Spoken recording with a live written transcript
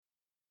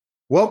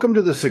Welcome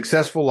to the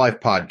Successful Life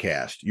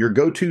Podcast, your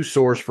go-to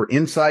source for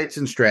insights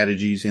and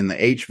strategies in the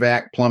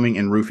HVAC, plumbing,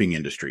 and roofing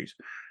industries.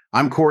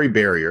 I'm Corey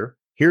Barrier,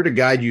 here to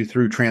guide you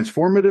through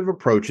transformative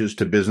approaches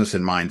to business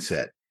and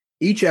mindset.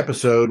 Each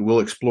episode will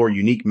explore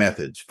unique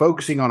methods,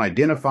 focusing on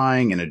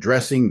identifying and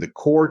addressing the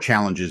core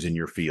challenges in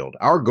your field.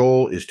 Our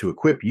goal is to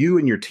equip you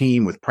and your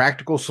team with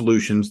practical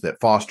solutions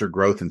that foster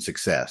growth and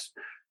success.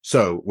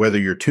 So, whether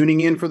you're tuning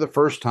in for the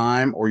first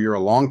time or you're a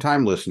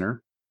longtime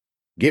listener,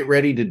 get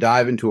ready to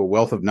dive into a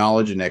wealth of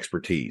knowledge and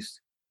expertise.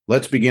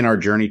 Let's begin our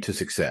journey to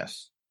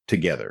success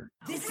together.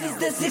 This is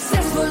the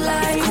successful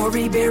life.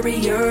 Corey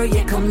Barrier,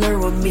 yeah, come learn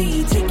with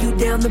me. Take you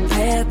down the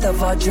path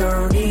of our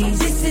journeys.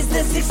 This is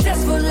the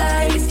successful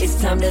life.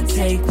 It's time to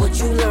take what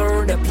you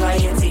learned, apply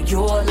it to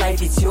your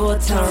life. It's your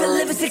turn to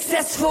live a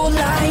successful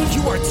life.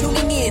 You are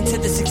tuning in to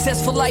the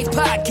Successful Life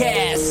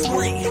Podcast.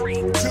 3,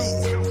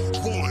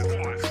 2,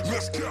 1,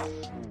 let's go.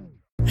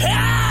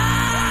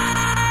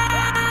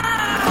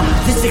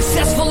 The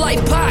Successful Life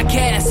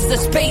Podcast is a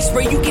space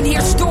where you can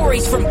hear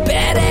stories from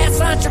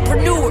badass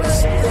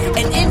entrepreneurs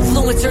and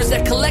influencers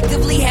that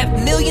collectively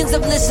have millions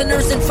of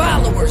listeners and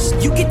followers.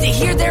 You get to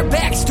hear their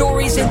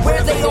backstories and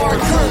where they are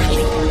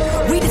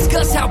currently. We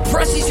discuss how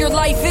precious your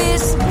life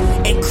is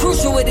and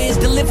crucial it is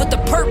to live with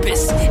a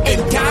purpose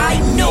and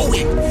die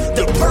knowing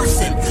the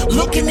person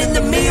looking in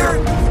the mirror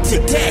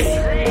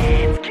today.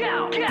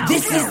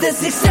 This is the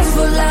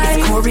successful life.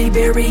 It's Corey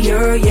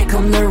Barrier, yeah,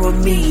 come learn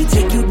with me.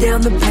 Take you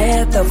down the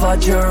path of our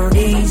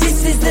journeys.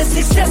 This is the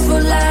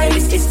successful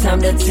life. It's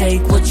time to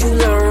take what you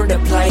learned,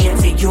 apply it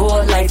to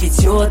your life.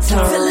 It's your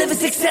turn to live a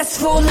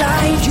successful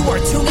life. You are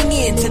tuning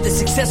in to the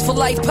Successful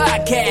Life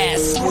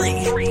Podcast.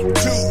 3,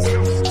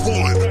 2,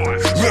 1,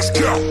 let's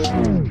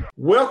go.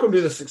 Welcome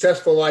to the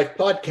Successful Life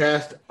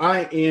Podcast.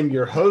 I am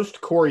your host,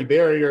 Corey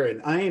Barrier,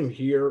 and I am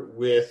here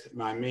with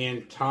my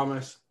man,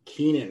 Thomas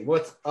Keenan.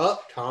 What's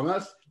up,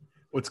 Thomas?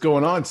 What's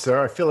going on,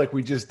 sir? I feel like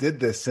we just did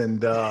this,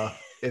 and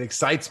it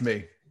excites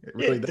me. It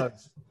really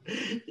does.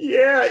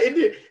 Yeah,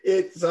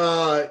 it's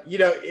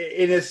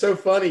it is so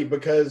funny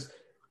because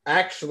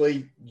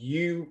actually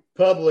you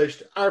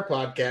published our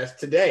podcast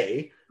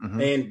today,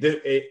 and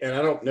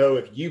I don't know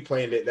if you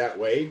planned it that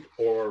way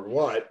or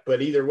what,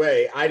 but either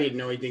way, I didn't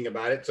know anything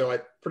about it, so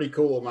it's pretty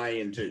cool on my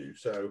end too.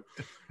 So,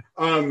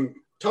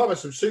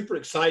 Thomas, I'm super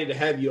excited to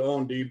have you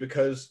on, dude,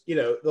 because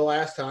the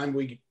last time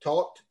we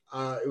talked,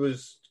 it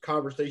was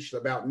conversation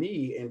about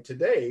me, and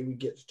today we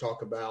get to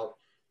talk about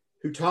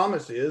who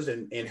Thomas is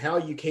and how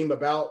you came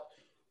about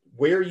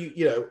where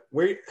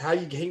how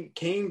you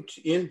came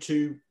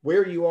into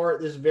where you are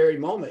at this very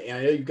moment. And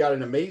I know you've got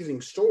an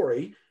amazing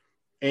story,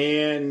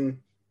 and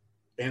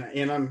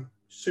I'm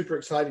super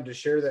excited to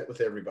share that with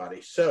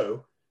everybody.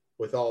 So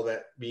with all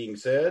that being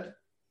said,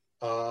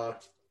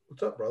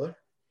 what's up, brother?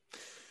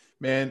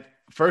 Man,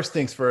 first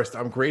things first,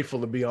 I'm grateful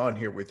to be on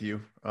here with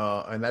you.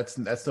 And that's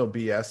no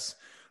BS.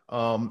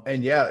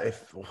 And yeah,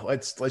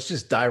 let's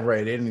just dive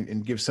right in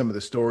and give some of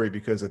the story,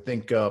 because I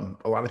think a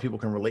lot of people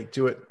can relate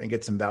to it and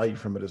get some value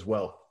from it as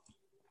well.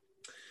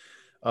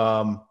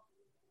 I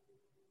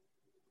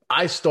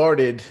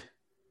started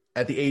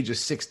at the age of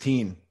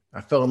 16.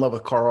 I fell in love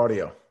with car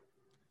audio,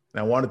 and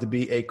I wanted to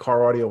be a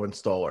car audio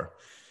installer.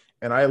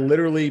 And I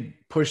literally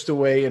pushed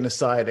away and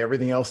aside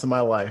everything else in my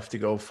life to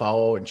go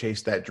follow and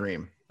chase that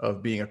dream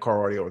of being a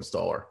car audio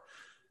installer.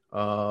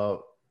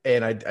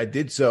 And I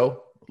did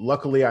so.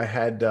 Luckily,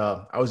 I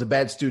was a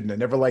bad student. I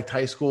never liked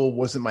high school.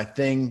 Wasn't my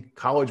thing.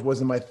 College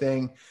wasn't my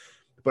thing,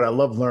 but I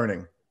loved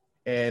learning.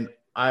 And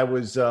I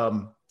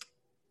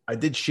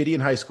did shitty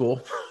in high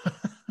school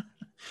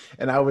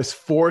and I was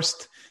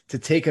forced to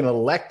take an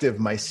elective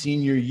my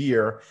senior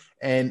year.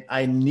 And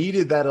I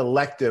needed that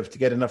elective to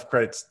get enough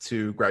credits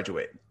to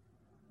graduate.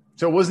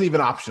 So it wasn't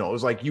even optional. It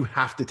was like, you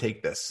have to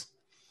take this.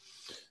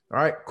 All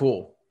right,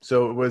 cool.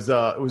 So it was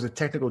a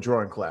technical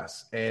drawing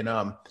class.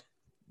 And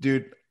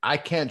dude, I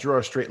can't draw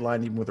a straight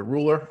line even with a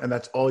ruler, and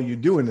that's all you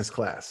do in this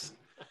class.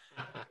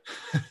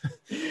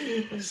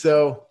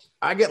 So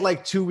I get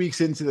like 2 weeks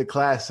into the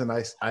class, and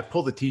I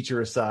pull the teacher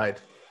aside.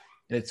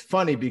 And it's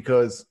funny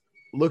because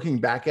looking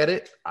back at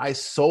it, I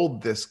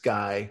sold this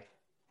guy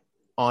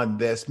on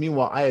this.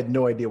 Meanwhile, I had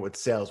no idea what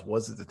sales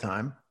was at the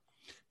time,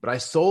 but I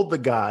sold the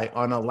guy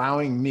on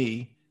allowing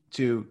me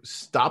to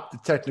stop the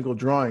technical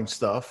drawing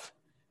stuff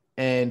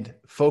and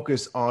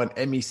focus on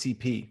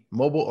MECP,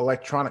 Mobile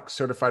Electronic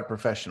Certified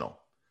Professional.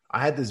 I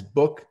had this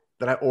book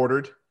that I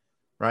ordered,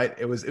 right?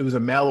 It was a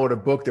mail order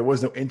book. There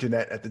was no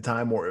internet at the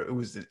time, or it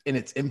was in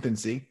its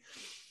infancy.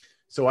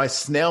 So I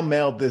snail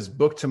mailed this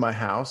book to my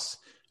house,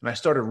 and I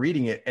started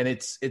reading it, and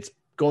it's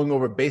going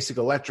over basic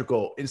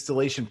electrical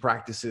installation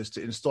practices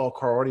to install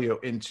car audio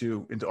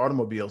into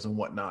automobiles and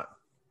whatnot.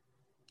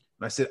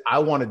 And I said, I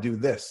want to do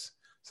this.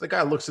 So the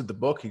guy looks at the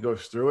book, he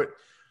goes through it,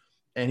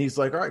 and he's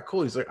like, all right,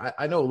 cool. He's like,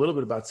 I know a little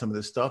bit about some of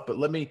this stuff, but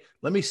let me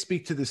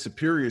speak to the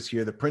superiors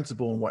here, the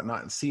principal and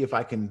whatnot, and see if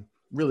I can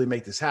really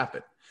make this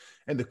happen.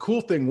 And the cool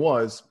thing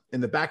was,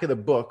 in the back of the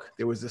book,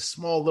 there was this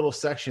small little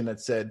section that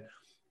said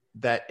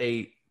that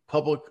a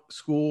public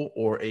school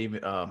or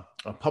a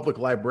public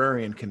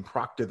librarian can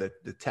proctor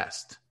the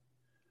test.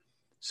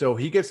 So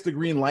he gets the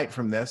green light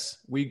from this.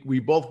 We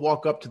both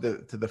walk up to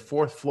the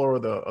fourth floor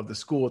of the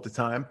school at the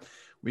time.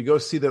 We go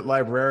see the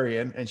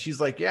librarian, and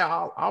she's like, "Yeah,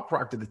 I'll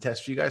proctor the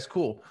test for you guys."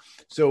 Cool.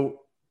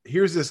 So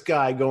here's this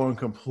guy going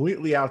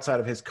completely outside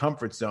of his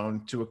comfort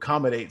zone to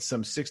accommodate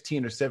some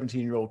 16 or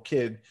 17-year-old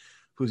kid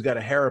who's got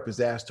a hair up his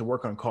ass to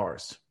work on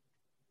cars.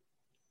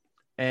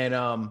 And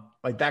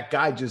like that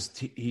guy just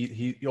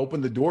he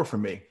opened the door for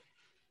me,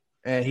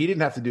 and he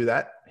didn't have to do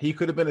that. He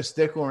could have been a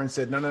stickler and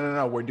said,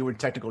 no, we're doing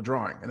technical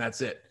drawing, and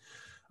that's it.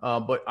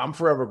 But I'm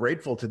forever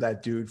grateful to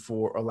that dude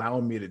for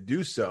allowing me to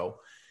do so.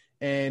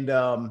 And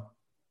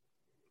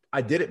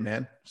I did it,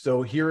 man.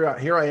 So here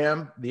I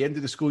am. The end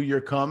of the school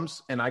year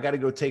comes, and I got to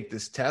go take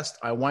this test.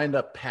 I wind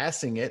up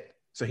passing it.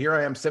 So here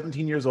I am,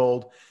 17 years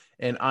old,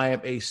 and I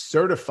am a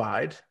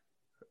certified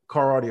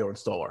car audio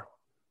installer.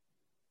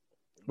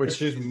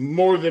 Which is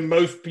more than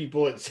most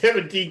people at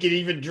 17 can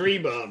even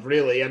dream of,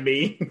 really. I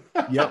mean.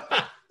 Yep.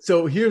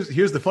 So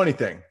here's the funny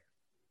thing.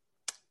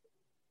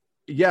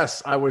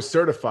 Yes, I was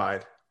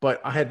certified,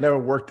 but I had never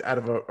worked out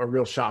of a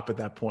real shop at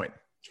that point.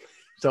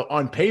 So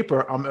on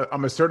paper,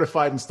 I'm a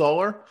certified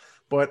installer,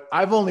 but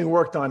I've only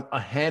worked on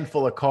a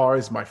handful of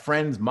cars, my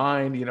friends,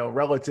 mine,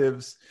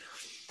 relatives.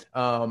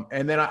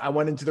 And then I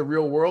went into the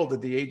real world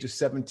at the age of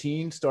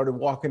 17, started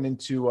walking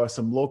into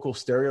some local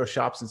stereo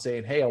shops and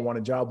saying, "Hey, I want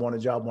a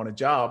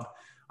job.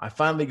 I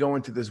finally go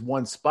into this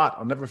one spot.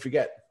 I'll never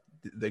forget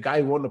the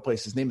guy who owned the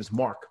place. His name is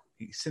Mark.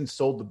 He since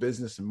sold the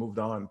business and moved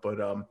on. But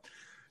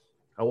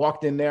I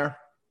walked in there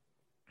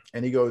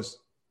and he goes,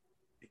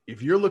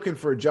 "If you're looking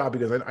for a job," he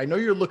goes, "I know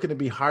you're looking to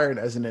be hired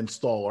as an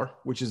installer,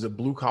 which is a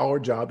blue collar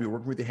job. You're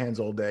working with your hands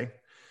all day.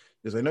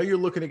 He goes, I know you're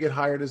looking to get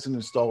hired as an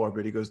installer,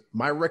 but he goes,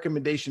 my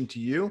recommendation to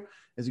you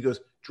is," he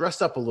goes,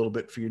 "dress up a little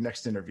bit for your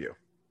next interview."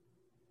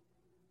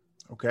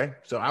 Okay.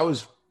 So I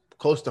was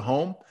close to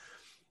home.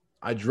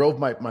 I drove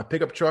my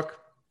pickup truck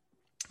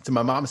to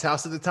my mom's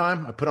house at the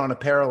time. I put on a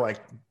pair of like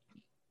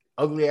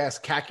ugly ass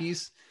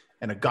khakis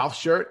and a golf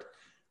shirt.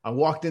 I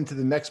walked into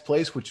the next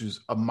place, which was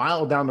a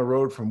mile down the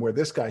road from where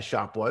this guy's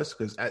shop was.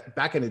 Because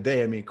back in the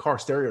day, car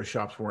stereo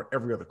shops were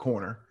every other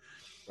corner.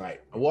 Right.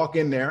 I walk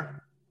in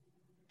there.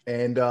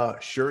 And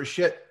sure as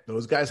shit,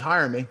 those guys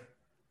hire me.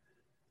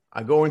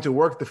 I go into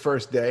work the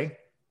first day,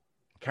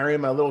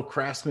 carrying my little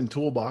Craftsman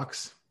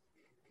toolbox.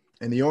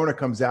 And the owner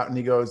comes out and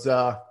he goes,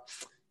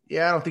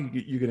 "Yeah, I don't think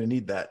you're going to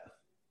need that."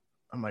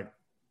 I'm like,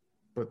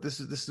 "But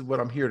this is what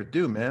I'm here to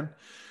do, man."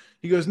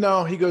 He goes,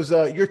 "No." He goes,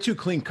 "You're too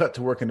clean cut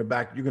to work in the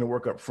back. You're going to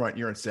work up front.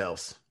 You're in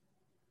sales."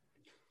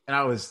 And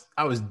I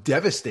was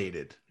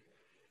devastated.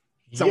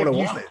 It's not what I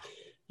wanted.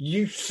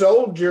 You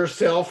sold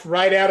yourself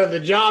right out of the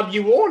job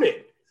you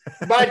wanted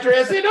by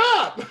dressing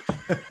up.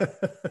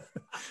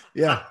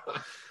 Yeah.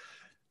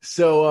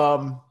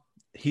 So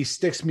he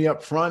sticks me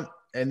up front,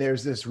 and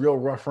there's this real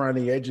rough around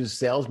the edges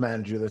sales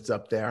manager that's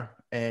up there.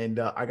 And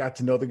I got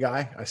to know the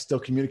guy. I still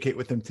communicate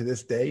with him to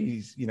this day.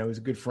 He's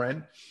a good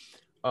friend.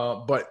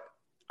 But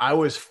I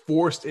was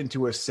forced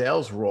into a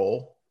sales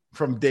role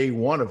from day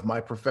one of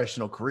my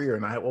professional career,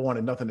 and I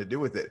wanted nothing to do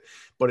with it.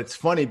 But it's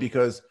funny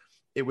because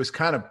it was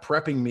kind of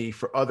prepping me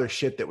for other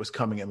shit that was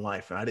coming in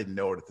life, and I didn't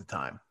know it at the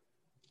time.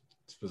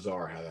 It's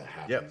bizarre how that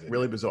happens. Yep,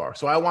 really bizarre.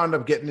 So I wound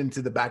up getting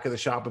into the back of the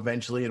shop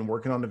eventually and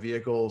working on the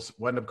vehicles,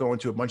 wound up going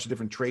to a bunch of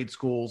different trade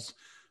schools,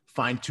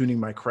 fine-tuning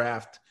my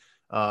craft,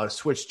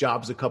 switched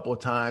jobs a couple of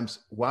times,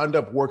 wound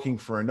up working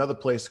for another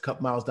place a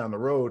couple miles down the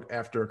road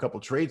after a couple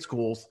of trade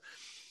schools,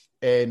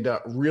 and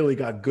really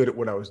got good at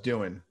what I was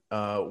doing.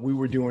 We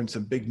were doing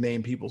some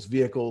big-name people's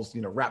vehicles,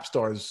 rap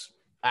stars,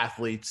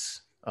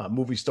 athletes,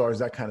 movie stars,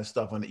 that kind of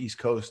stuff on the East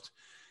Coast,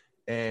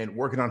 and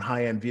working on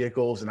high-end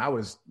vehicles. And I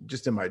was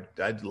just I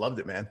loved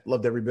it, man.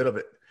 Loved every bit of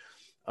it.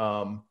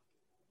 And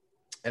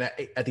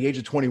at the age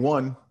of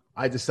 21,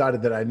 I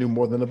decided that I knew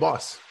more than the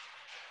boss.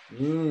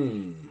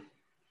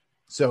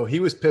 So he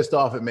was pissed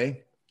off at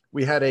me.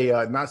 We had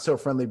a not so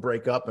friendly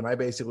breakup, and I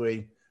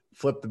basically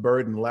flipped the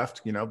bird and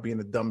left, being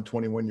a dumb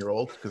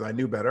 21-year-old because I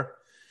knew better.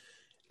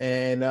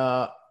 And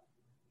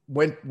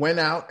went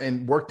out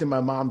and worked in my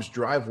mom's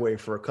driveway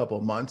for a couple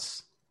of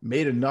months,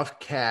 made enough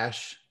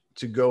cash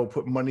to go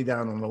put money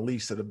down on a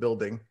lease at a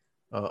building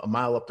a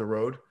mile up the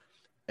road.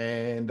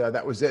 And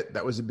that was it.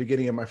 That was the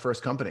beginning of my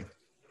first company.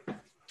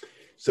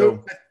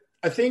 So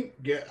I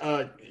think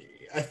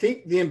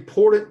the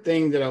important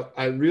thing that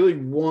I really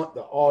want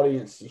the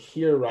audience to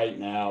hear right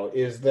now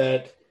is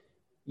that,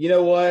 you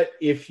know what,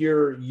 if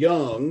you're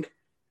young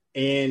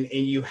and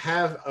you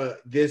have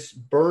this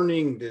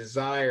burning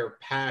desire,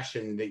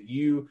 passion that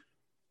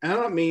I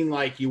don't mean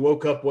like you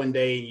woke up one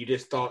day and you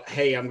just thought,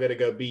 hey, I'm going to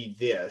go be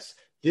this.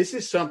 This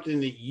is something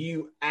that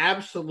you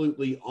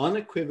absolutely,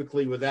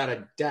 unequivocally, without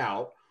a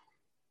doubt,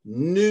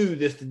 knew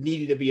this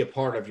needed to be a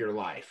part of your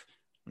life,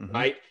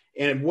 right?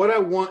 And what I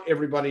want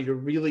everybody to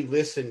really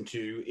listen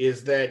to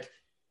is that,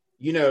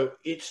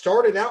 it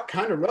started out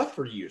kind of rough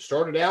for you. It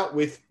started out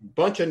with a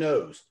bunch of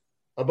no's.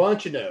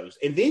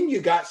 And then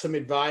you got some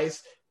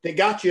advice that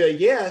got you a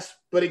yes,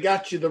 but it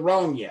got you the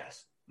wrong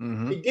yes.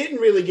 Mm-hmm. It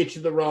didn't really get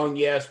you the wrong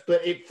yes,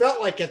 but it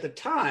felt like at the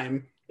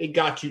time it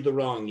got you the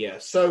wrong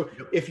yes. So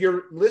if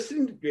you're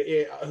listening,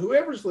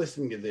 whoever's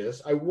listening to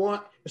this, I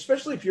want,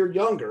 especially if you're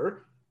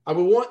younger, I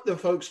would want the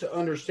folks to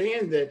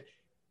understand that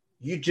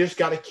you just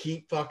got to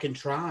keep fucking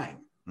trying.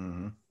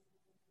 Mm-hmm.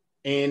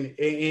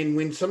 And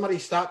when somebody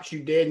stops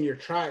you dead in your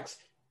tracks,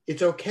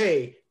 it's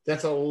okay.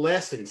 That's a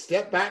lesson.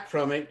 Step back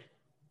from it,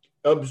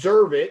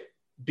 observe it,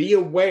 be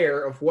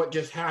aware of what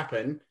just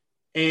happened,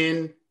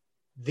 and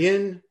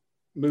then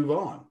move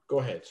on. Go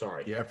ahead.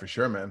 Sorry. Yeah, for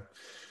sure, man.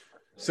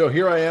 So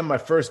here I am, my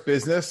first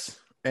business,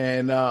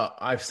 and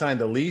I've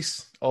signed a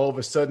lease. All of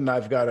a sudden,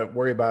 I've got to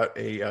worry about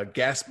a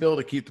gas bill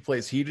to keep the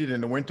place heated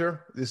in the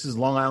winter. This is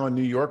Long Island,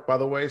 New York, by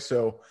the way,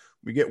 so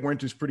we get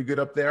winters pretty good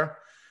up there.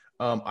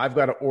 I've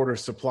got to order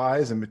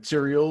supplies and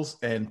materials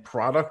and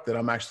product that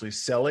I'm actually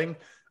selling.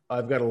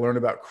 I've got to learn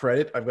about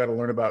credit. I've got to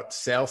learn about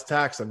sales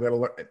tax. I've got to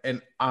learn,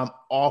 and I'm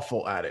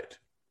awful at it.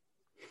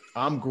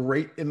 I'm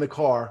great in the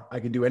car. I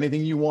can do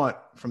anything you want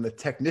from the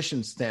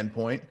technician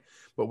standpoint.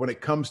 But when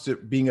it comes to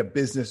being a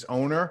business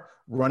owner,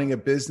 running a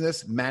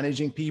business,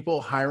 managing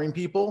people, hiring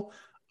people,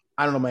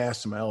 I don't know my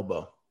ass to my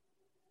elbow.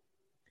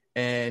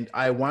 And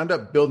I wound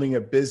up building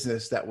a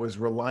business that was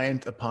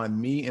reliant upon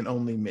me and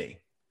only me.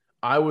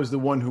 I was the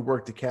one who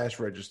worked the cash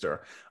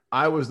register.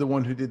 I was the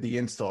one who did the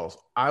installs.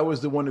 I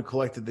was the one who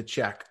collected the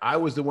check. I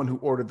was the one who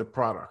ordered the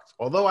product.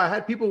 Although I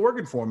had people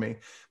working for me,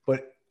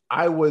 but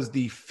I was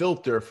the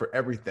filter for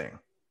everything.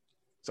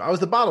 So I was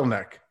the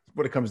bottleneck,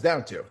 what it comes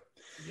down to.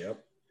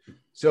 Yep.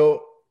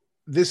 So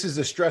this is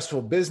a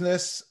stressful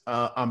business.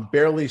 I'm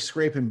barely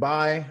scraping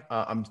by.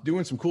 I'm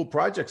doing some cool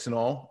projects and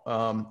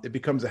all. It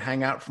becomes a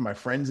hangout for my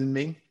friends and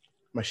me,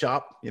 my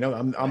shop. You know,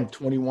 I'm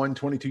 21,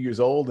 22 years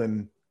old,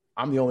 and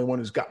I'm the only one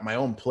who's got my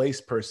own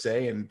place per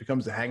se, and it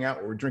becomes a hangout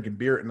where we're drinking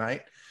beer at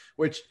night,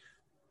 which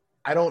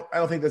I don't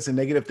think that's a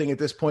negative thing at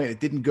this point. It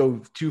didn't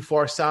go too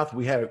far south.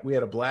 We had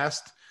a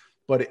blast,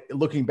 but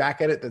looking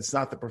back at it, that's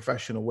not the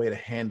professional way to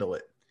handle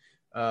it.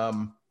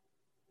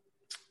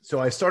 So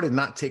I started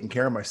not taking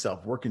care of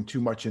myself, working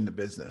too much in the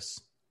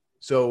business.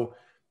 So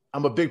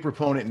I'm a big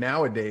proponent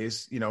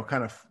nowadays, you know,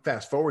 kind of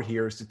fast forward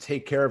here, is to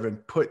take care of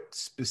and put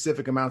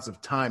specific amounts of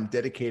time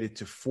dedicated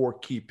to 4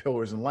 key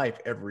pillars in life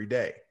every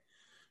day.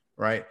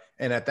 Right.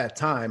 And at that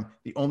time,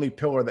 the only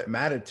pillar that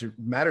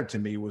mattered to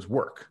me was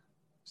work.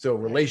 So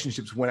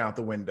relationships went out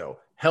the window,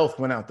 health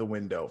went out the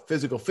window,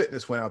 physical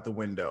fitness went out the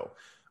window,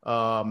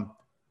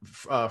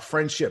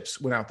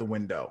 friendships went out the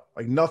window.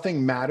 Like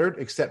nothing mattered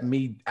except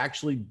me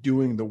actually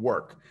doing the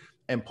work.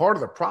 And part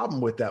of the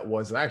problem with that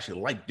was I actually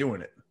liked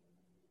doing it.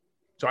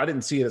 So I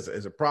didn't see it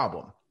as a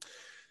problem.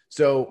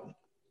 So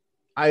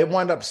I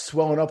wound up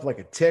swelling up like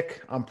a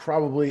tick. I'm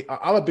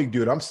a big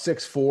dude. I'm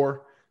 6'4".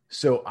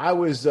 So I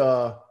was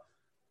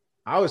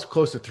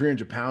close to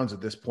 300 pounds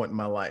at this point in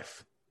my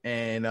life.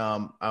 And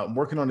I'm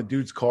working on a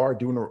dude's car,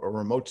 doing a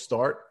remote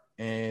start.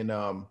 And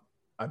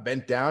I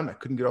bent down. I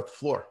couldn't get off the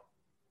floor.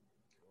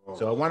 Oh.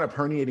 So I wound up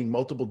herniating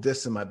multiple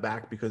discs in my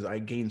back because I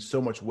gained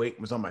so much weight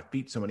and was on my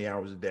feet so many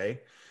hours a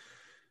day.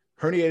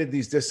 Herniated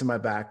these discs in my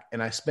back.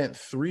 And I spent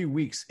 3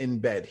 weeks in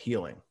bed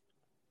healing.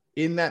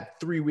 In that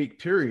 3-week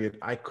period,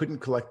 I couldn't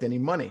collect any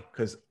money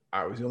because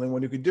I was the only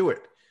one who could do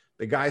it.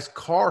 The guy's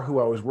car who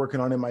I was working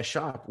on in my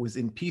shop was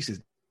in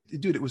pieces.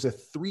 Dude, it was a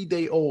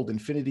 3-day-old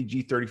Infiniti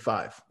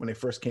G35 when they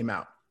first came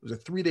out. It was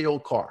a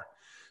 3-day-old car.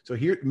 So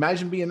here,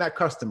 imagine being that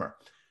customer.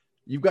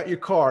 You've got your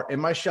car in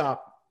my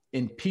shop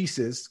in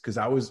pieces because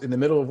I was in the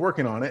middle of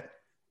working on it.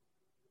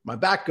 My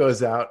back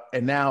goes out,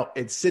 and now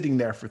it's sitting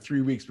there for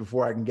 3 weeks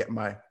before I can get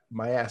my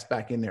ass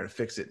back in there to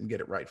fix it and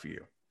get it right for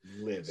you.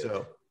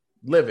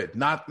 Livid.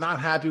 Not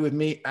happy with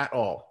me at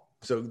all.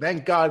 So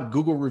thank God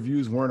Google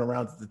reviews weren't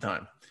around at the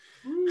time.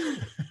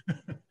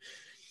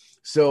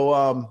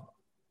 So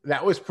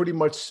that was pretty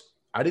much,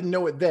 I didn't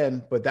know it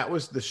then, but that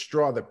was the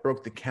straw that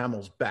broke the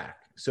camel's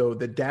back. So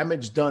the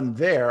damage done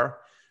there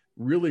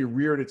really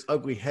reared its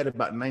ugly head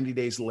about 90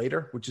 days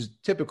later, which is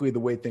typically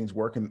the way things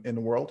work in the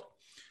world.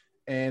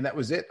 And that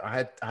was it.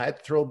 I had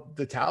to throw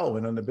the towel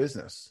in on the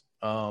business.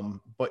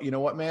 But you know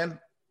what, man?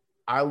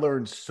 I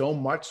learned so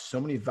much, so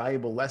many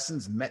valuable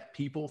lessons, met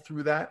people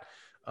through that,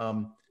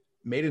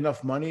 made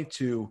enough money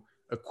to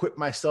equip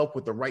myself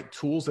with the right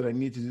tools that I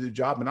need to do the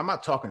job. And I'm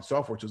not talking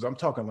software tools. I'm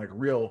talking like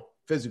real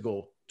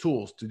physical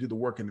tools to do the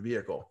work in the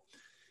vehicle.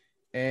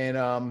 And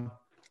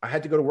I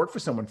had to go to work for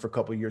someone for a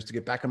couple of years to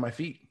get back on my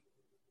feet.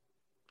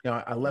 You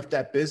know, I left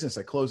that business.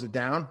 I closed it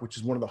down, which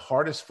is one of the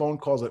hardest phone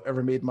calls I've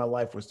ever made in my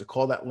life, was to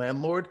call that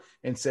landlord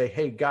and say,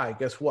 hey, guy,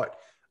 guess what?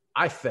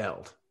 I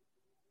failed.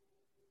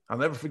 I'll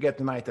never forget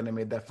the night that I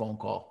made that phone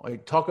call.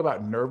 Like, talk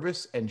about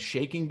nervous and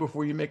shaking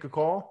before you make a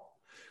call.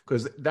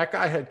 Because that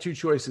guy had 2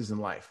 choices in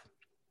life.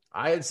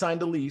 I had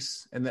signed a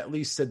lease, and that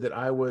lease said that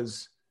I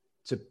was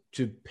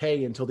to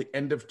pay until the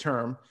end of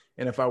term.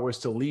 And if I was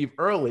to leave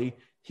early,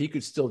 he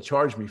could still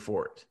charge me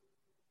for it.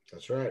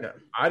 That's right.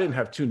 I didn't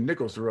have 2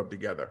 nickels to rub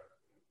together.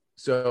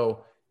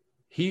 So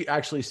he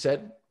actually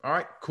said, all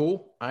right,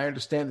 cool. I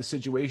understand the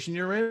situation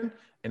you're in,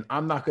 and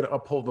I'm not going to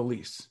uphold the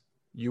lease.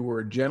 You were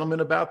a gentleman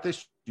about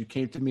this. You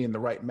came to me in the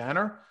right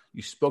manner.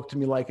 You spoke to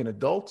me like an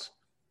adult.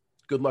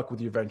 Good luck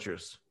with your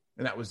ventures.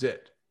 And that was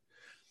it.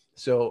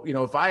 So, you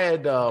know, if I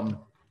had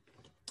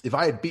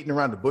beaten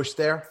around the bush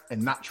there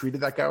and not treated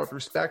that guy with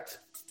respect,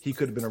 he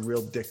could have been a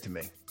real dick to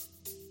me.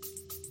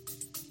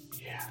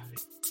 Yeah.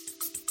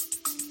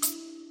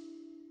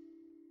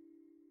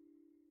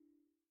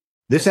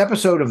 This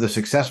episode of the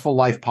Successful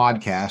Life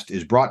podcast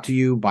is brought to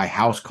you by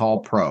House Call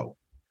Pro.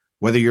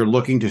 Whether you're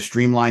looking to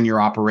streamline your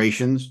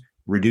operations,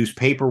 reduce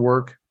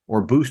paperwork,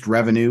 or boost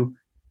revenue,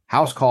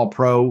 House Call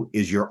Pro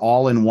is your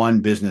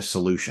all-in-one business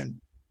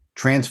solution.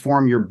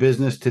 Transform your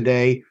business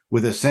today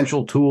with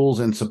essential tools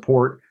and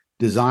support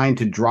designed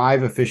to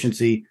drive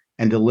efficiency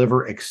and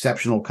deliver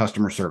exceptional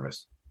customer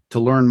service. To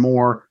learn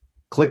more,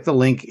 click the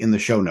link in the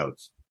show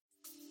notes.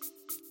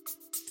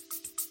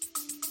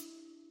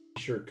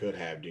 Sure could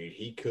have, dude.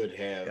 He could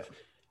have.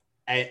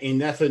 Yeah.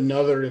 And that's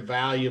another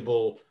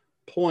valuable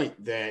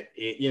point that,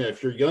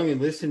 if you're young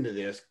and listen to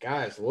this,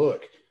 guys,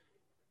 look,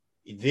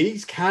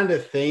 these kind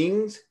of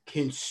things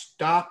can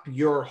stop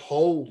your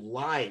whole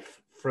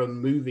life from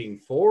moving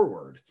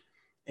forward.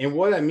 And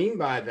what I mean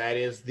by that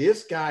is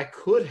this guy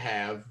could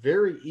have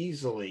very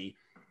easily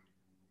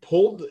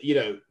pulled,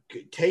 and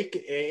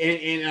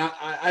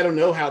I don't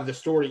know how the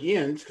story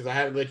ends because I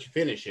haven't let you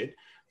finish it,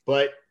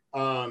 but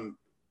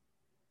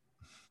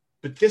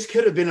this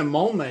could have been a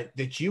moment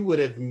that you would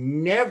have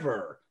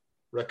never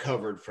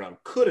recovered from.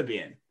 Could have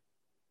been.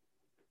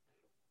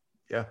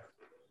 Yeah.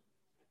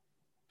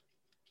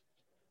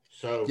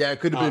 So yeah, it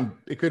could have been.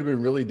 It could have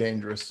been really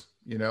dangerous.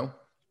 Yeah.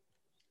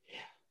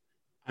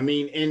 I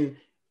mean,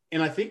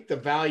 and I think the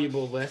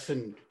valuable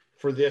lesson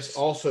for this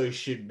also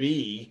should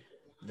be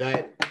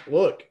that,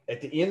 look,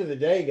 at the end of the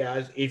day,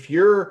 guys, if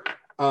you're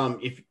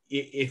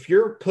if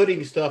you're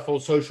putting stuff on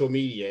social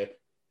media,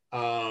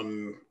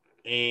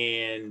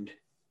 and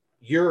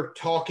you're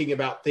talking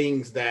about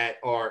things that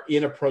are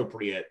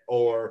inappropriate,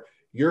 or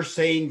you're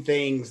saying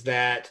things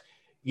that,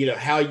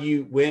 how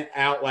you went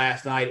out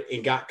last night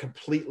and got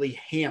completely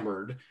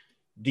hammered.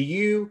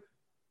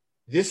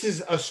 This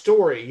is a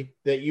story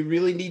that you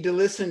really need to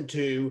listen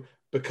to,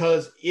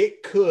 because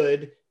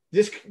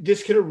this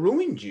could have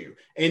ruined you,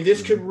 and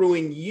this could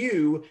ruin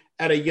you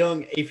at a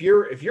young, if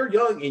you're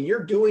young and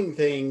you're doing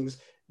things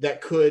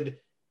that could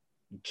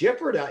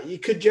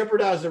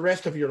jeopardize the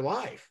rest of your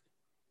life.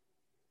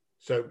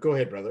 So go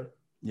ahead, brother.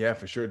 Yeah,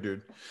 for sure,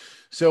 dude.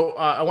 So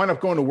I wound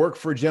up going to work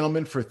for a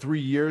gentleman for 3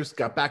 years,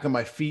 got back on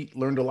my feet,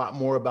 learned a lot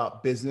more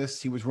about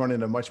business. He was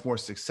running a much more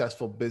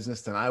successful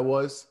business than I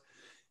was.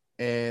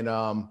 And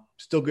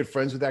still good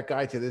friends with that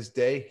guy to this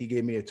day. He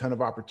gave me a ton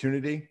of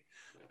opportunity.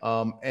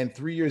 And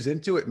 3 years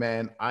into it,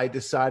 man, I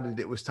decided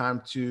it was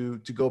time to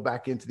go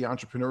back into the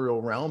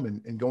entrepreneurial realm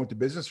and go into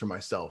business for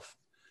myself.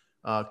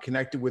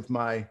 Connected with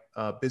my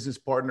business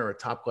partner at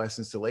Top Glass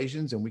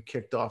Installations, and we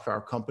kicked off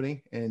our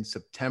company in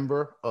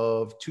September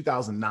of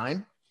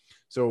 2009.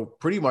 So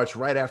pretty much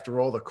right after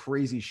all the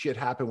crazy shit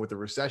happened with the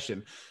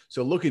recession.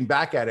 So looking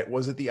back at it,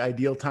 was it the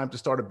ideal time to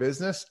start a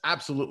business?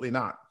 Absolutely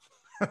not.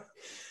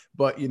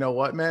 But you know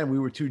what, man? We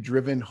were two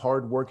driven,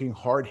 hardworking,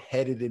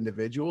 hard-headed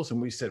individuals,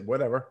 and we said,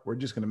 whatever, we're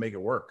just going to make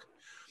it work.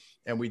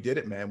 And we did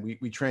it, man.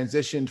 We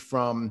transitioned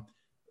from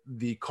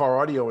the car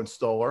audio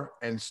installer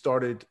and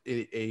started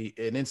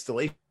an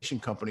installation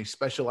company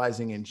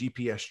specializing in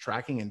GPS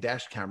tracking and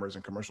dash cameras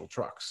in commercial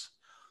trucks.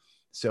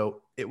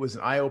 So it was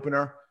an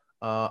eye-opener.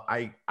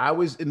 I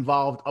was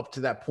involved up to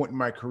that point in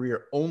my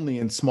career only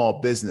in small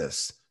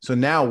business. So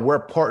now we're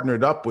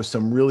partnered up with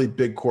some really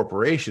big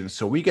corporations.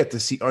 So we get to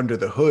see under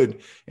the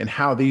hood and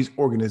how these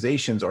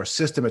organizations are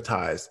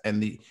systematized,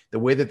 and the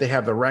way that they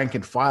have the rank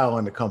and file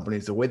in the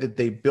companies, the way that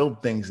they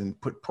build things and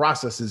put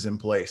processes in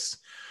place,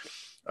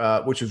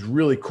 which was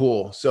really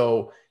cool.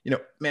 So,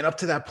 man, up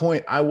to that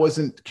point, I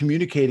wasn't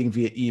communicating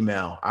via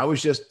email. I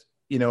was just,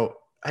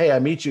 hey, I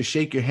meet you,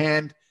 shake your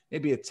hand,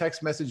 maybe a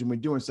text message, and we're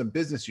doing some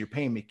business. You're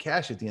paying me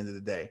cash at the end of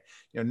the day.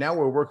 Now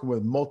we're working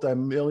with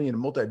multi-million,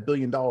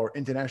 multi-billion-dollar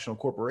international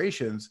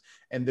corporations,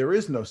 and there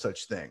is no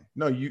such thing.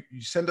 No, you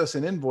send us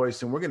an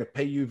invoice, and we're going to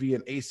pay you via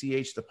an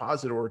ACH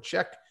deposit or a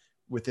check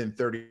within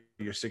 30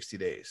 or 60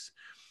 days.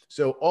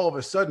 So all of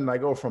a sudden, I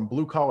go from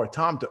blue collar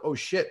Tom to, oh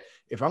shit,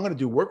 if I'm going to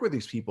do work with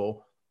these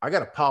people, I got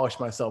to polish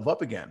myself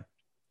up again.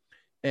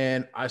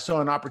 And I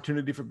saw an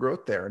opportunity for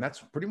growth there, and that's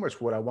pretty much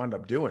what I wound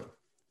up doing.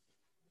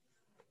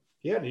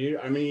 Yeah, dude.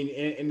 I mean,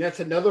 and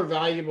that's another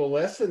valuable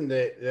lesson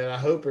that I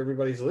hope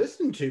everybody's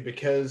listening to,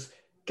 because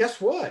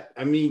guess what?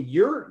 I mean,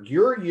 your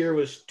year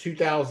was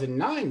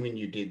 2009 when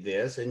you did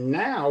this, and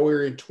now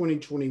we're in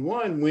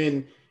 2021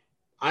 when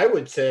I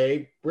would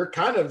say we're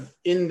kind of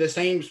in the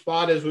same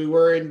spot as we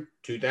were in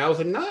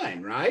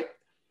 2009, right?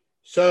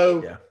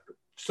 So, yeah.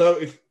 So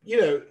if,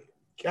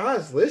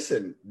 guys,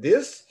 listen,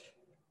 this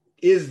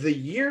is the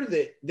year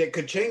that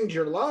could change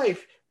your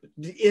life.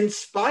 In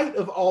spite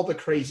of all the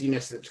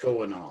craziness that's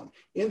going on,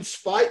 in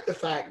spite the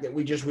fact that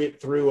we just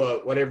went through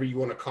whatever you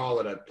want to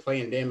call it, a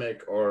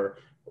pandemic or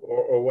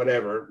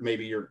whatever,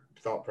 maybe your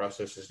thought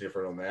process is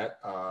different on that.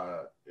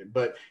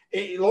 But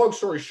long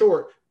story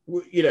short,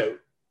 you know,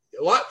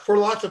 for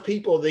lots of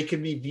people, they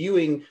could be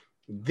viewing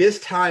this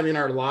time in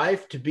our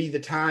life to be the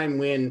time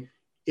when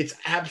it's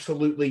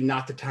absolutely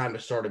not the time to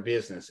start a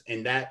business.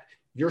 And that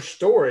your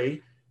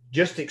story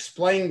just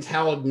explains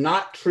how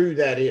not true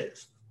that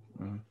is.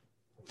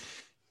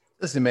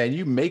 Listen, man,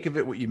 you make of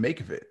it what you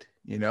make of it.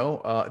 You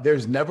know,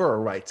 there's never a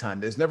right time.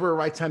 There's never a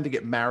right time to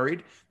get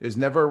married. There's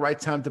never a right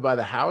time to buy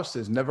the house.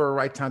 There's never a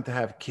right time to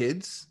have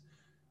kids.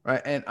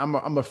 Right. And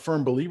I'm a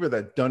firm believer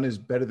that done is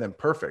better than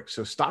perfect.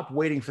 So stop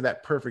waiting for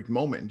that perfect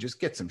moment and just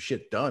get some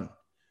shit done.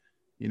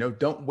 You know,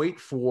 don't wait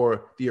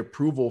for the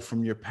approval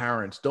from your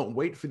parents. Don't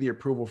wait for the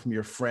approval from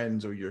your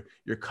friends or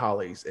your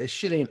colleagues. That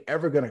shit ain't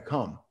ever going to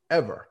come,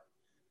 ever.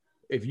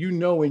 If you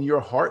know in your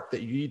heart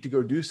that you need to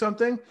go do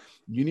something,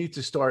 you need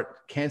to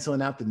start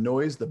canceling out the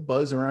noise, the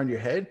buzz around your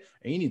head,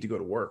 and you need to go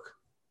to work.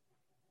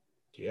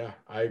 Yeah,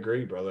 I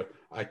agree, brother.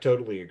 I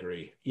totally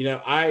agree. You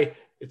know,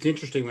 it's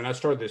interesting when I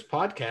started this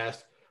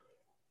podcast,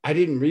 I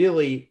didn't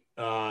really,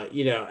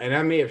 and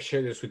I may have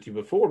shared this with you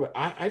before, but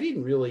I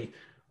didn't really,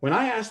 when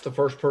I asked the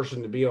first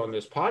person to be on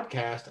this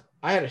podcast,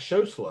 I had a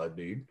show slug,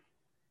 dude.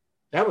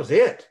 That was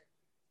it.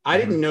 I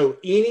didn't know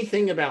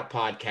anything about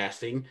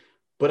podcasting,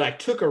 but I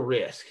took a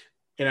risk.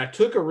 And I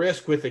took a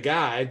risk with a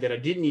guy that I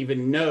didn't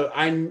even know.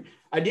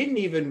 I didn't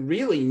even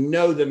really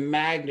know the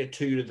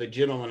magnitude of the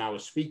gentleman I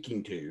was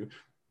speaking to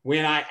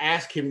when I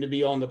asked him to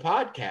be on the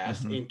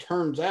podcast. And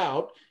turns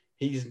out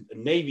he's a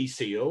Navy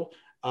SEAL.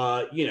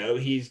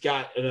 He's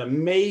got an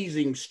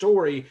amazing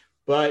story,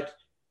 but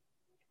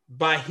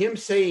by him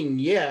saying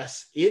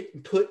yes,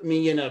 it put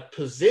me in a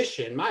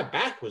position. My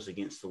back was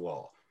against the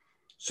wall.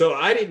 So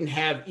I didn't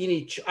have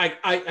any,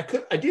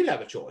 I did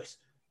have a choice.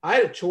 I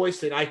had a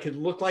choice that I could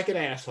look like an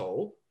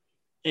asshole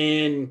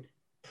and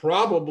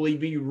probably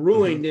be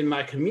ruined in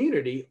my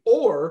community,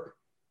 or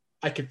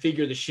I could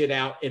figure the shit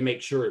out and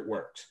make sure it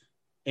works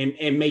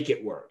and make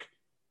it work.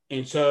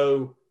 And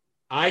so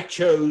I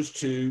chose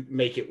to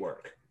make it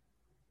work.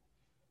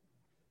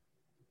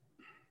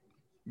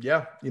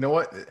 Yeah. You know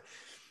what?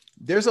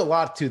 There's a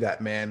lot to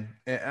that, man.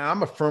 And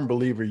I'm a firm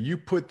believer. You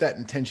put that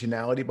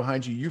intentionality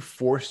behind you, you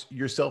force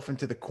yourself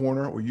into the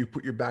corner or you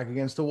put your back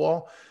against the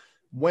wall.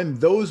 When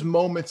those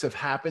moments have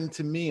happened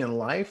to me in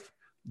life,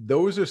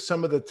 those are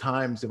some of the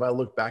times, if I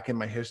look back in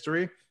my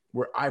history,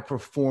 where I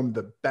performed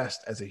the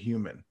best as a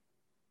human.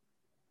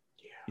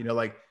 Yeah. You know,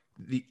 like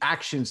the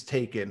actions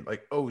taken,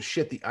 like, oh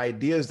shit, the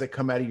ideas that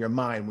come out of your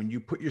mind when you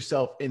put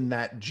yourself in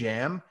that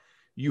jam,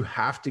 you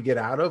have to get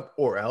out of,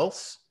 or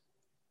else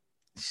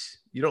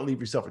you don't leave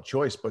yourself a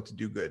choice but to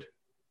do good.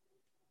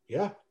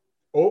 Yeah.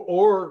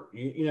 Or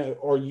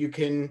you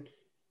can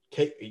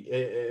take,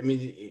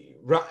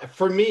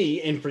 for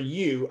me and for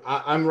you,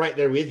 I'm right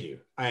there with you.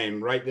 I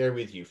am right there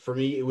with you. For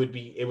me,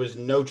 it was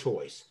no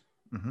choice.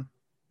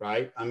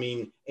 Right. I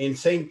mean, and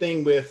same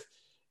thing with,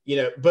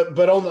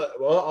 but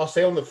I'll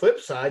say on the flip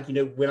side,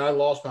 when I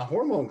lost my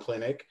hormone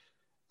clinic,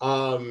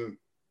 it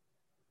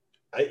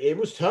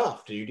was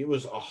tough, dude. It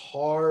was a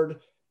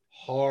hard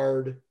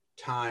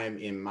time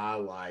in my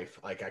life.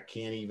 Like I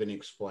can't even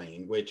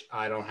explain, which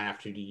I don't have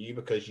to you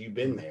because you've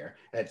been there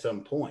at some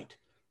point.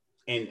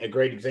 And a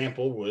great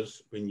example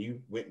was when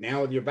you went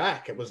down with your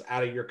back, it was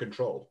out of your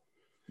control.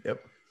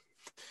 Yep.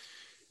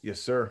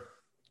 Yes, sir.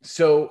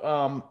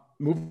 So,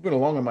 moving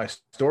along in my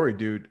story,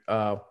 dude,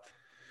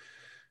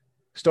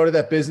 started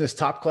that business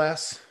Top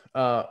Class.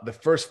 The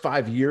first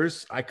 5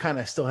 years, I kind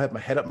of still had my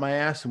head up my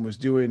ass and was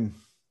doing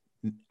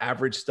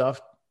average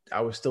stuff.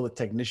 I was still a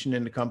technician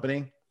in the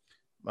company.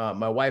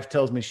 My wife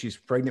tells me she's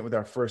pregnant with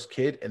our first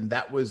kid. And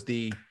that was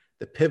the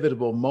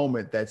pivotal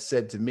moment that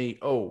said to me,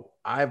 oh,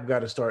 I've got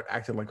to start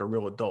acting like a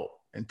real adult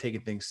and taking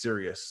things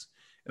serious.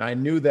 And I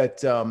knew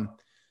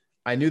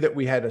that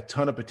we had a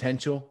ton of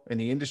potential in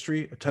the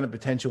industry, a ton of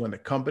potential in the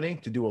company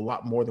to do a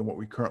lot more than what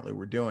we currently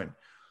were doing.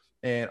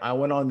 And I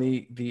went on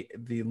the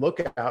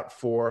lookout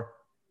for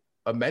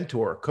a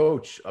mentor, a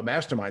coach, a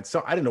mastermind.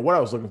 So I didn't know what I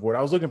was looking for.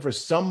 I was looking for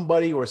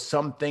somebody or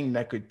something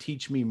that could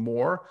teach me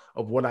more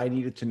of what I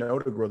needed to know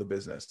to grow the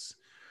business.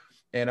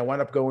 And I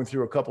wound up going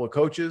through a couple of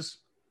coaches,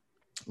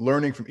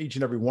 learning from each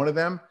and every one of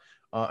them.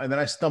 And then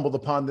I stumbled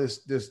upon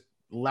this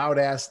loud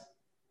ass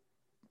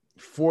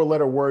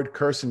 4-letter word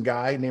cursing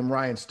guy named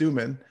Ryan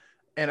Stewman.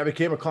 And I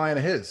became a client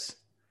of his.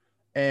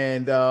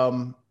 And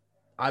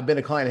I've been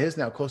a client of his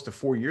now close to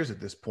 4 years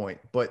at this point.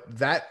 But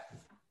that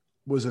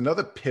was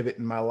another pivot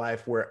in my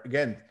life where,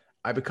 again,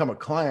 I become a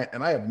client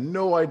and I have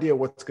no idea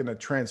what's going to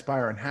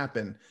transpire and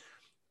happen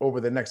over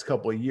the next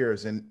couple of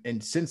years.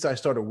 And since I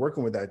started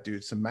working with that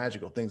dude, some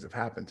magical things have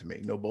happened to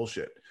me. No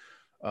bullshit.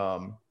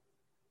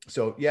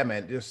 So yeah,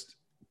 man, just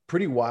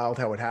pretty wild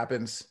how it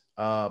happens.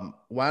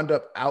 Wound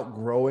up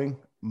outgrowing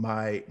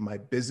my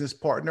business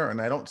partner. And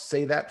I don't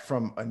say that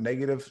from a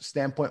negative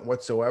standpoint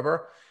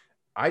whatsoever.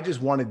 I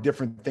just wanted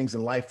different things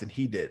in life than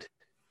he did.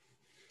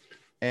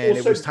 And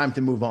it was time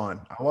to move on.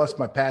 I lost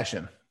my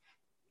passion.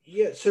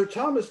 Yeah. So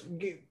Thomas,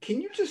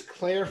 can you just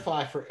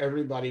clarify for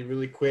everybody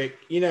really quick,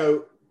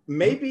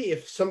 maybe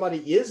if somebody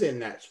is in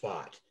that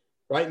spot,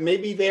 right?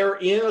 Maybe they're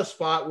in a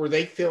spot where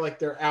they feel like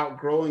they're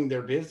outgrowing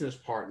their business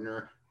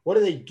partner. what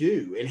do they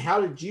do? And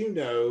how did you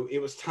know it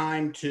was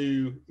time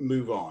to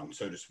move on,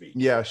 so to speak?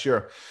 Yeah,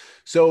 sure.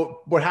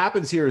 So what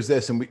happens here is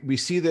this, and we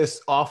see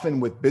this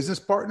often with business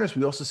partners.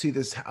 We also see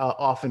this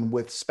often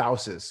with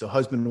spouses. So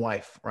husband and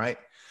wife, right?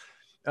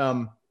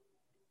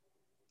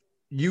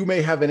 You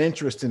may have an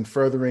interest in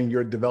furthering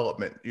your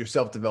development, your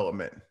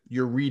self-development.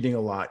 You're reading a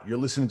lot. You're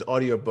listening to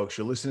audiobooks.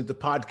 You're listening to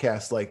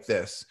podcasts like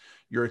this.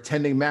 You're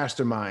attending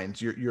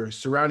masterminds. You're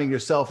surrounding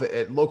yourself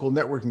at local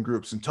networking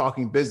groups and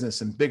talking business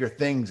and bigger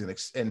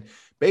things. And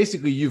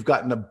basically you've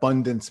got an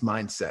abundance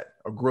mindset,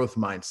 a growth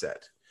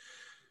mindset.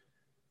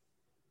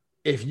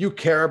 If you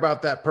care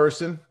about that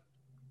person,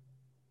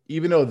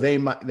 even though they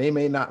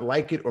may not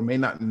like it or may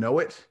not know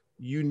it,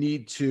 you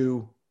need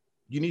to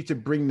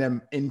bring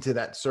them into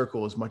that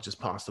circle as much as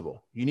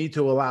possible. You need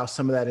to allow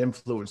some of that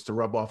influence to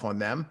rub off on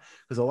them,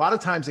 because a lot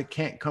of times it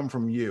can't come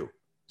from you.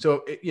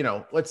 So,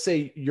 let's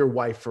say your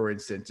wife, for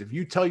instance, if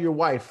you tell your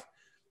wife,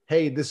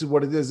 hey, this is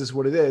what it is, this is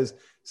what it is,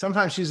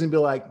 sometimes she's gonna be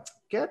like,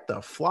 get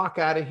the flock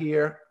out of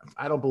here.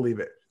 I don't believe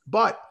it.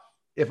 But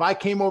if I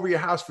came over your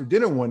house for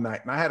dinner one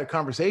night and I had a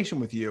conversation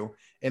with you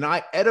and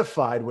I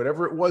edified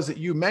whatever it was that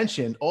you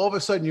mentioned, all of a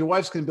sudden your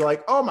wife's gonna be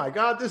like, oh my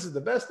God, this is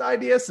the best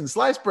idea since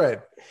sliced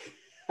bread.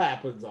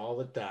 Happens all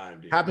the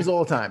time, dude. Happens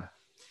all the time.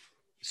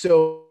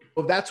 So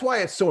that's why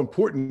it's so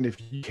important,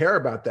 if you care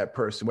about that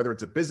person, whether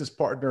it's a business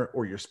partner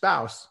or your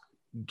spouse,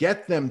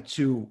 get them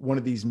to one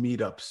of these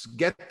meetups,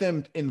 get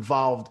them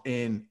involved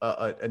in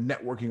a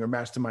networking or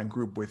mastermind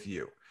group with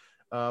you.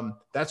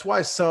 That's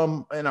why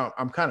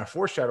I'm kind of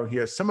foreshadowing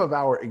here, some of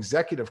our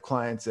executive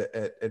clients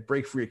at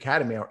Break Free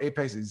Academy, our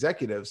Apex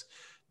executives,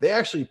 they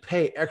actually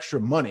pay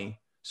extra money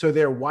so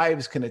their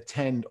wives can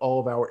attend all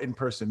of our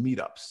in-person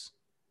meetups,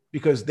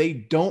 because they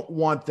don't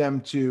want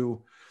them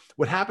to.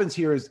 What happens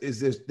here is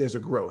there's a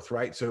growth,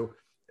 right? So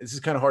this is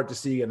kind of hard to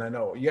see. And I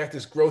know you have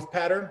this growth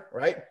pattern,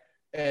 right?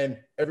 And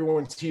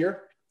everyone's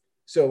here.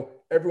 So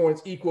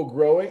everyone's equal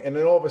growing. And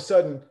then all of a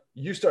sudden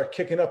you start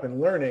kicking up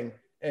and learning.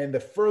 And the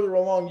further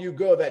along you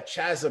go, that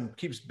chasm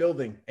keeps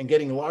building and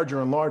getting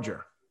larger and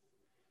larger.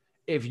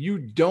 If you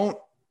don't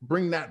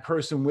bring that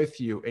person with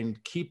you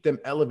and keep them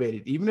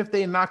elevated, even if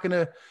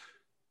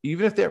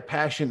their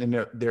passion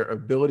and their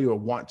ability or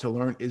want to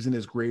learn isn't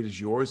as great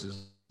as yours,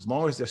 as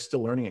long as they're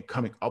still learning and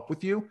coming up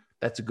with you,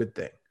 that's a good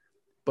thing.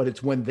 But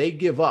it's when they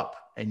give up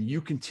and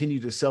you continue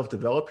to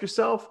self-develop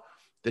yourself,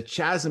 the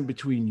chasm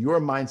between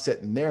your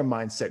mindset and their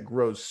mindset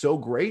grows so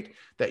great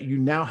that you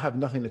now have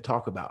nothing to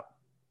talk about.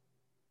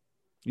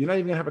 You're not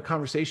even going to have a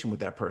conversation with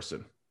that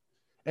person.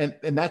 And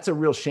that's a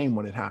real shame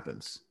when it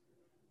happens.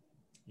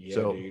 Yeah,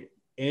 so dude.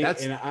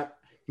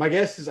 My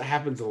guess is it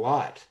happens a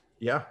lot.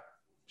 Yeah,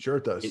 sure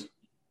it does.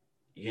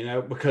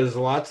 Because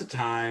lots of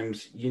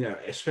times,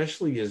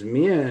 especially as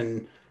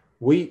men,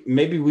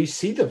 we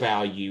see the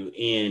value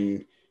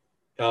in,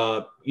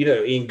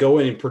 in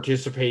going and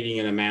participating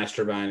in a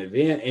mastermind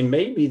event, and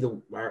maybe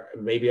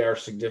our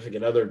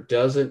significant other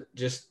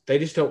they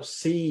just don't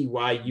see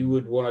why you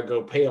would want to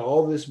go pay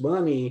all this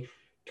money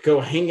to go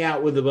hang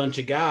out with a bunch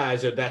of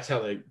guys, or that's how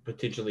they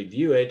potentially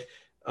view it.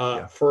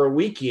 For a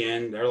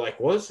weekend. They're like,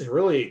 well, it's a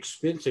really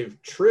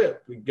expensive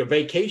trip, a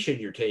vacation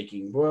you're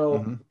taking.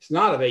 Well, It's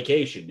not a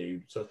vacation,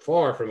 dude. It's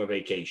far from a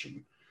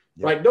vacation.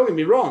 Yep. Right? Don't get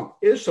me wrong.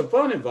 There's some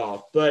fun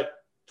involved. But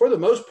for the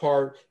most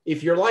part,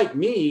 if you're like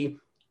me,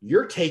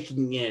 you're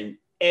taking in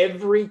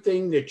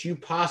everything that you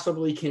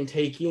possibly can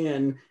take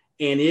in.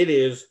 And it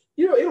is,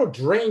 it'll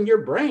drain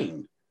your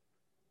brain.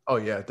 Oh,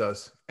 yeah, it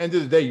does. End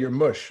of the day, you're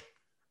mush.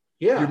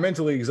 Yeah. You're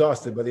mentally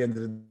exhausted by the end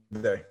of the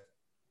day.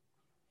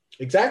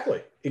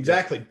 Exactly.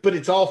 But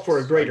it's all for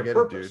a greater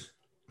purpose.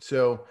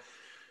 So,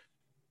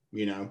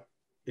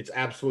 it's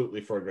absolutely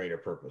for a greater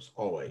purpose,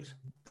 always.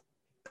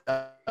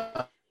 So,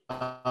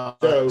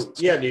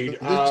 yeah, dude,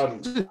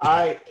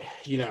 I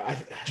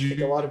think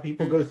a lot of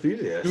people go through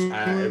this.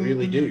 I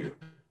really do.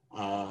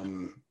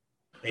 And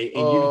you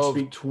can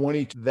speak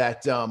 20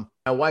 that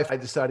my wife, I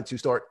decided to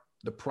start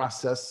the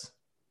process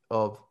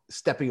of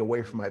stepping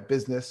away from my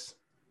business.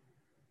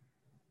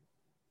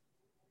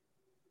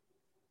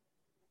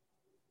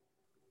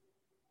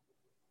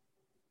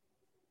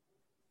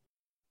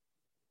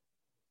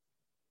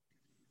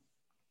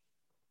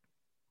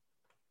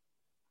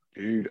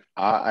 Dude,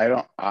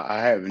 I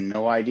have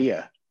no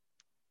idea.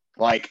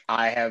 Like,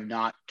 I have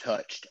not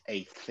touched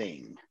a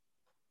thing.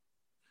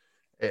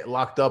 It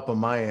locked up on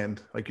my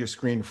end, like your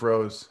screen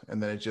froze,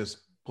 and then it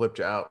just blipped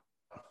you out.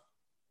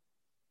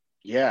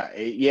 Yeah,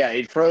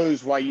 it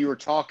froze while you were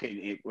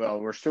talking.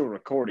 We're still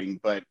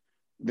recording, but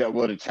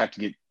we'll just have to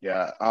get.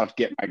 I'll have to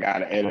get my guy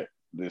to edit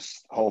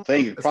this whole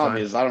thing. The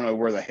problem is I don't know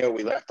where the hell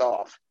we left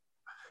off.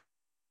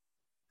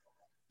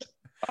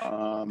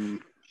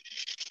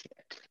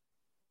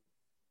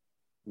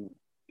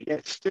 Yeah,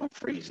 it's still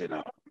freezing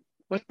up.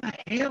 What the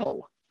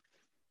hell?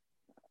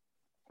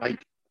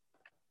 Like,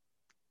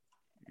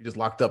 you just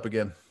locked up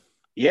again.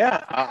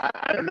 Yeah,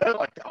 I don't know.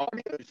 Like, the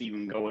audio is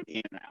even going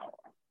in and out.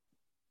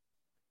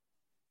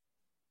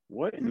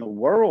 What in the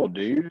world,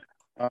 dude?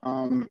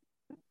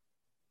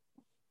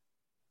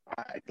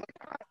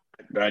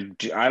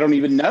 I don't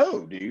even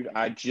know, dude.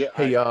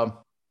 Hey,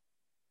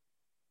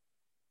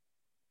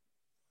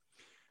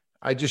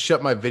 I just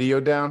shut my video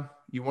down.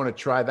 You want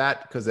to try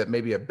that? Because that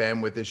may be a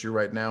bandwidth issue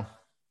right now.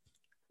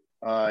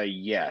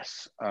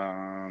 Yes.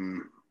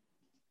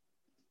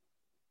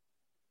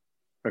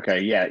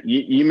 Okay, yeah,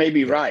 you may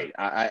be right.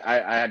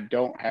 I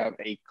don't have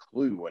a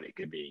clue what it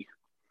could be.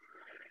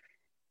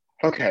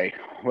 Okay,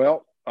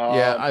 well.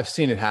 Yeah, I've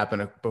seen it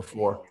happen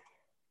before.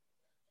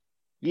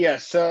 Yeah,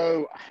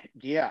 so,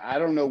 yeah, I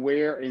don't know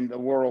where in the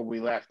world we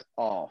left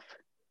off.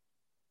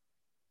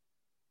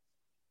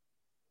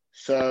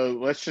 So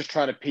let's just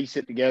try to piece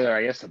it together,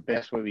 I guess, the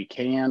best way we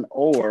can,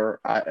 or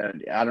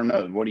I don't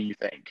know. What do you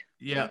think?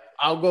 Yeah,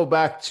 I'll go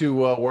back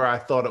to where I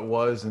thought it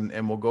was,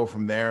 and we'll go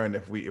from there. And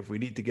if we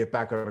need to get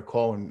back on a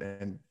call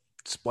and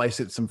splice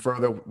it some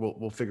further,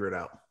 we'll figure it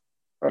out.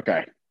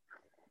 Okay.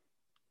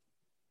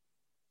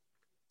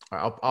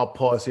 I'll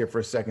pause here for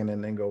a second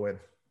and then go in.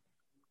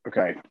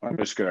 Okay, I'm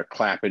just gonna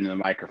clap into the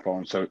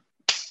microphone. So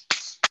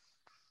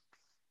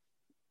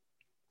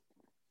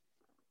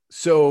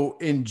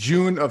in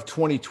June of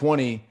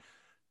 2020,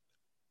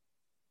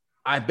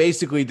 I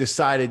basically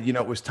decided,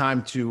 it was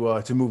time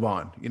to move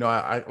on.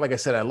 I like I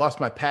said, I lost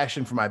my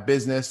passion for my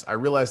business. I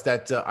realized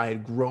that I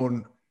had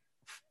grown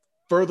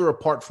further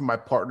apart from my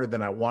partner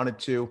than I wanted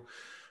to.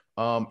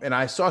 And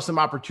I saw some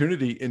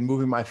opportunity in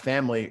moving my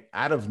family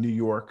out of New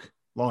York,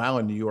 Long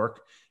Island, New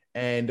York,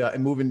 and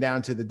moving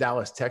down to the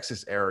Dallas,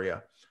 Texas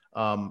area.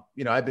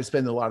 I've been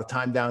spending a lot of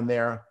time down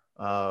there,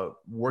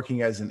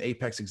 working as an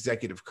Apex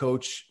executive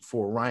coach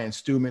for Ryan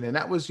Stewman. And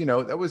that was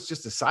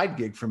just a side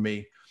gig for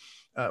me.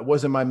 It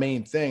wasn't my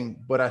main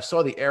thing, but I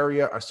saw the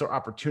area, I saw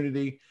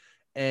opportunity,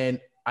 and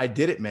I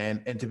did it,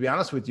 man. And to be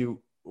honest with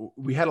you,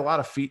 we had a lot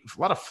of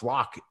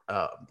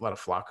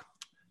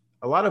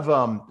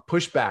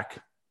pushback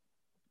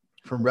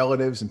from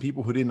relatives and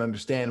people who didn't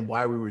understand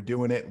why we were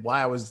doing it,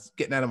 why I was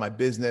getting out of my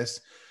business,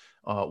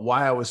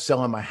 why I was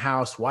selling my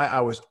house, why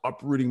I was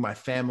uprooting my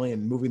family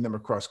and moving them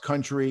across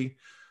country.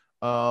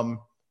 And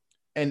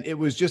it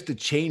was just a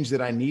change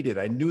that I needed.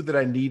 I knew that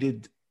I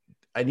needed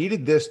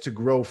this to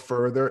grow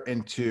further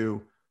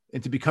into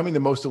becoming the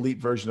most elite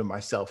version of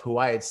myself, who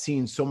I had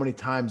seen so many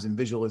times in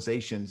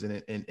visualizations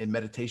and in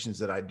meditations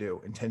that I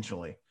do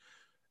intentionally,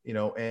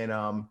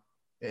 and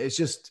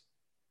it's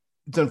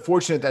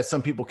unfortunate that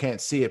some people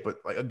can't see it, but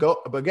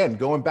again,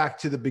 going back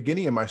to the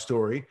beginning of my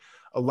story,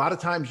 a lot of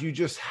times you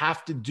just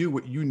have to do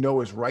what you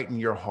know is right in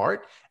your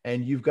heart.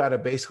 And you've got to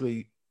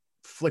basically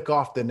flick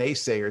off the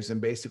naysayers and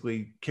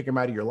basically kick them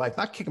out of your life,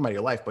 not kick them out of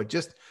your life, but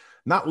just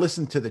not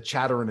listen to the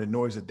chatter and the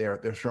noise that they're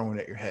throwing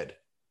at your head.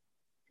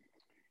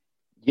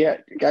 Yeah,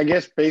 I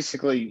guess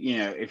basically,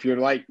 if you're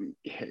like,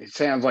 it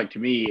sounds like to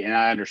me, and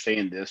I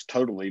understand this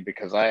totally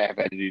because I have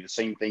had to do the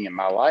same thing in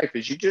my life,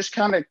 is you just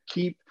kind of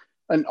keep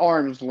an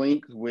arm's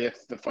length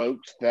with the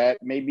folks that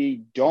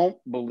maybe don't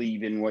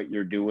believe in what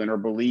you're doing or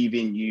believe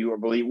in you or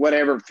believe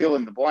whatever, fill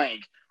in the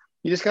blank.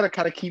 You just got to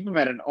kind of keep them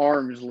at an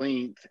arm's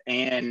length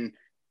and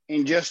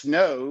just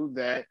know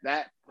that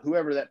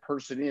whoever that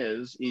person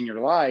is in your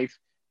life,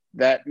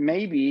 that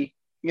maybe,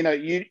 you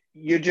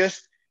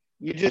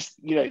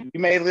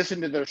may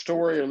listen to their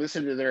story or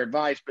listen to their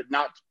advice, but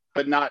not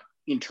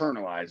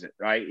internalize it.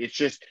 Right. It's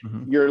just,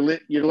 you're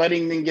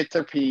letting them get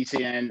their piece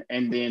in,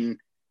 and then,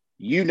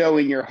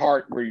 in your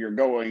heart where you're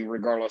going,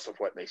 regardless of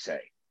what they say.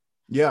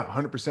 Yeah.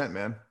 100%,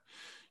 man.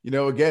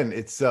 Again,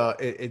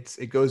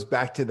 it goes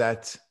back to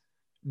that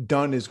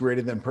done is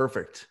greater than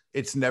perfect.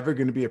 It's never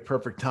going to be a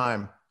perfect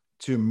time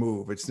to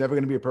move. It's never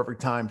going to be a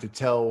perfect time to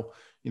tell,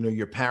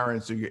 your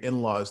parents or your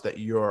in-laws that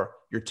you're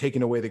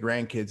taking away the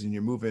grandkids and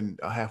you're moving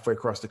halfway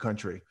across the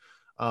country.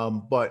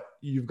 But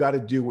you've got to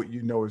do what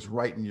you know is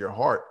right in your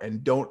heart,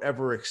 and don't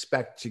ever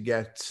expect to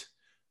get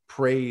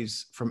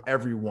praise from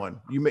everyone.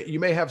 You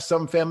may have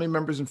some family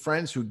members and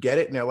friends who get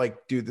it and they're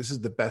like, dude, this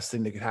is the best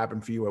thing that could happen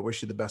for you. I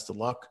wish you the best of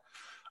luck.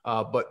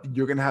 But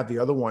you're going to have the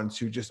other ones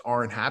who just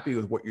aren't happy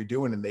with what you're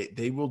doing, and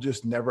they will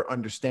just never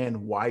understand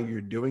why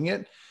you're doing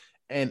it.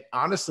 And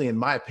honestly, in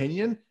my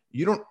opinion,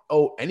 you don't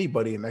owe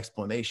anybody an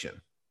explanation.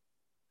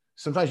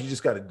 Sometimes you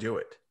just got to do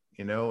it,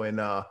 and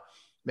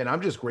man,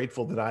 I'm just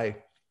grateful that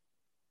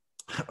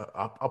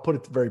I'll put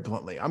it very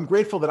bluntly. I'm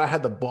grateful that I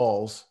had the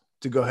balls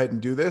to go ahead and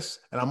do this.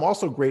 And I'm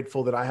also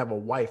grateful that I have a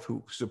wife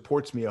who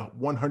supports me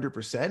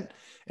 100%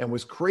 and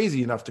was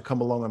crazy enough to come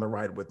along on the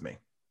ride with me.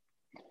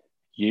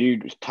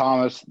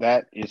 Thomas,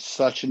 that is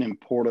such an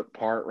important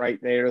part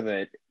right there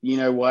that,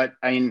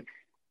 and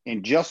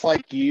just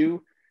like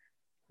you,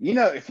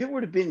 if it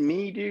would have been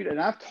me, dude,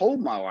 and I've told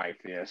my wife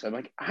this, I'm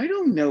like, I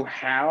don't know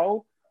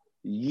how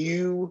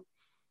you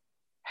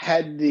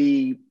had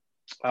the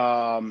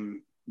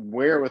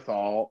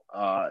wherewithal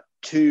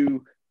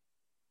to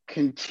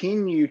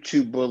continue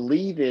to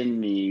believe in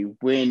me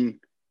when,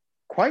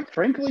 quite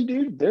frankly,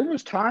 dude, there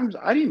was times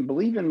I didn't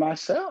believe in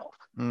myself.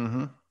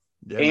 Mm-hmm.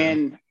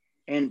 Yeah,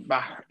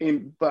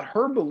 but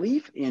her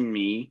belief in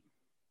me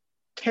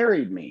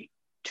carried me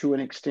to an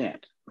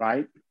extent,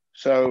 right?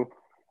 So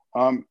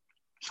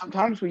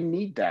sometimes we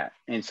need that.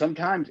 And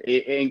sometimes,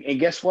 and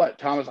guess what,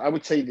 Thomas, I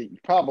would say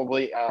that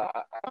probably,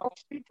 I don't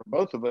speak for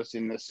both of us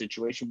in this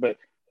situation, but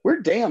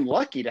we're damn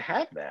lucky to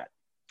have that.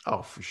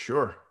 Oh, for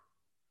sure.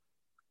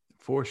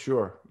 For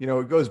sure. You know,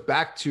 it goes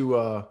back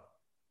to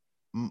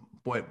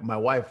my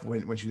wife,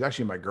 when she was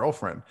actually my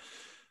girlfriend.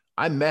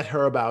 I met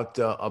her about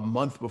a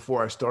month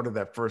before I started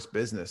that first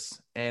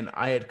business. And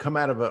I had come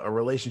out of a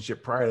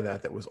relationship prior to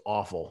that was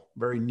awful,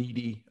 very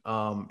needy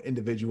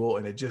individual.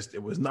 And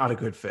it was not a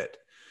good fit.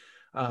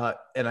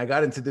 And I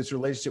got into this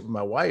relationship with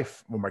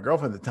my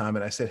girlfriend at the time.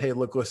 And I said, hey,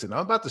 look, listen, I'm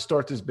about to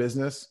start this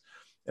business.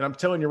 And I'm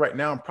telling you right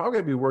now, I'm probably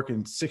going to be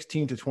working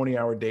 16 to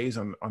 20-hour days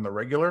on the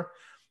regular.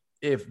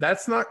 If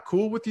that's not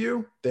cool with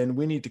you, then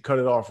we need to cut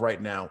it off right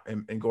now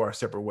and go our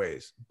separate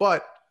ways.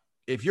 But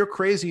if you're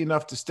crazy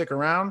enough to stick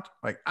around,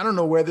 like, I don't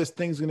know where this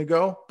thing's going to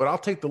go, but I'll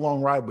take the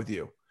long ride with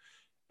you.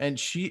 And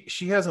she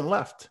hasn't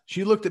left.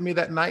 She looked at me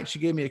that night. She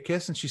gave me a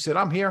kiss and she said,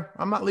 I'm here.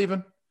 I'm not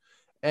leaving.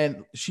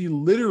 And she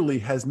literally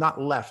has not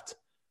left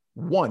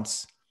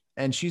once.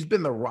 And she's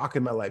been the rock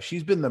in my life.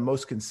 She's been the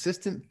most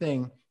consistent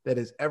thing that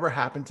has ever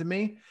happened to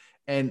me.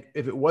 And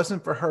if it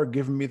wasn't for her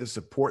giving me the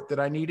support that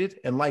I needed,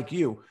 and like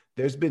you,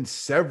 there's been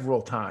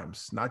several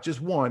times, not just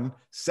one,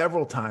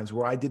 several times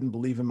where I didn't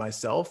believe in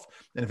myself.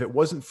 And if it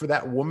wasn't for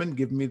that woman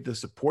giving me the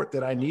support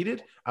that I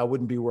needed, I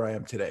wouldn't be where I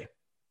am today.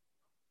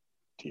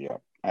 Yeah,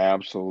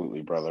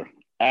 absolutely, brother.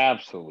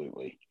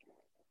 Absolutely.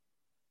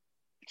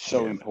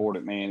 So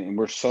important, man. And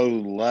we're so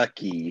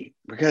lucky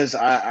because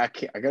I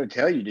got to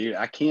tell you, dude,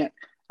 I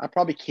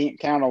probably can't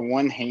count on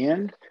one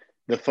hand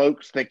the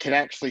folks that can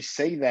actually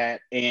say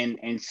that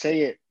and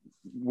say it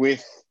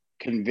with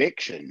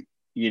conviction,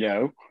 you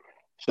know?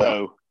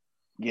 So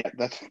yeah,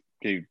 that's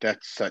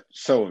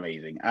so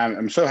amazing.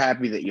 I'm so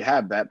happy that you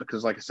have that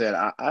because like I said,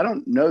 I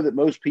don't know that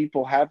most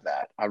people have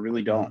that. I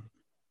really don't.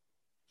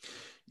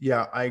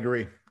 Yeah, I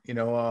agree. You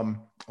know,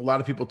 a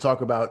lot of people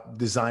talk about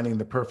designing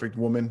the perfect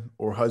woman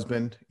or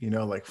husband, you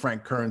know, like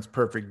Frank Kern's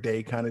Perfect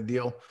Day kind of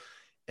deal.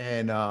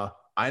 And,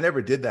 I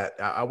never did that.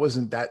 I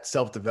wasn't that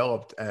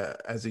self-developed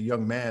as a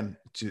young man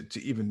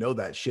to even know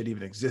that shit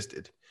even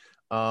existed.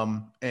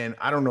 And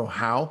I don't know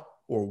how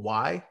or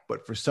why,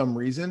 but for some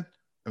reason,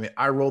 I mean,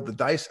 I rolled the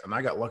dice and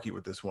I got lucky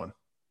with this one.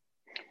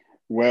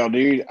 Well,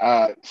 dude,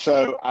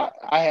 so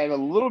I had a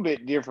little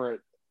bit different.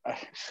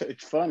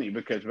 It's funny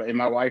because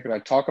my wife and I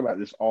talk about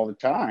this all the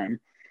time.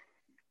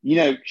 You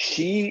know,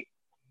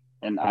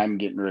 and I'm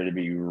getting ready to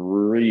be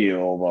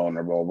real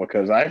vulnerable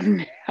because I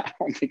don't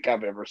think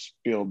I've ever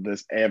spilled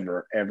this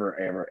ever.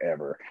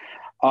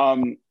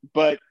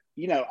 But,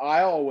 you know,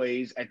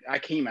 I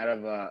came out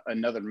of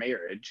another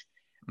marriage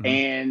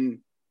and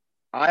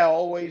I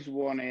always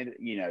wanted,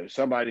 you know,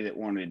 somebody that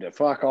wanted to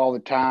fuck all the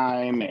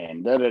time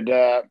and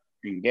da-da-da.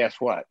 And guess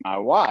what? My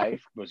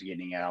wife was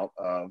getting out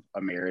of a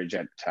marriage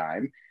at the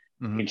time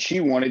and she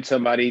wanted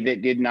somebody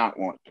that did not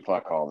want to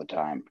fuck all the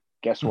time.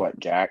 Guess what,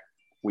 Jack?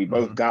 We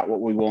both got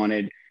what we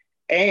wanted.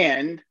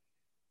 And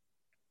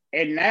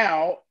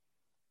now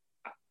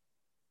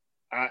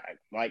I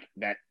like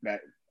that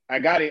I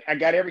got it. I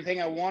got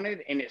everything I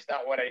wanted and it's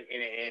not what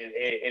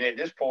and at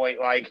this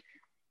point, like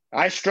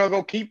I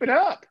struggle keeping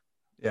up.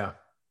 Yeah.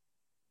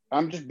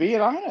 I'm just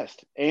being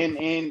honest. And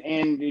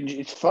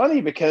it's funny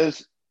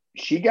because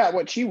she got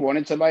what she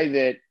wanted, somebody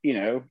that, you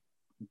know,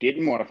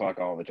 didn't want to fuck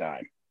all the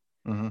time.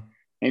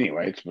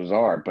 Anyway, it's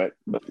bizarre, but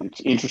it's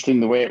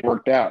interesting the way it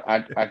worked out.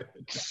 I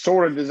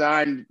sort of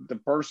designed the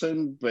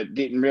person, but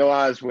didn't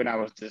realize when I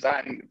was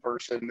designing the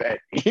person that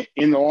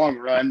in the long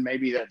run,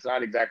 maybe that's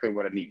not exactly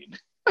what I needed.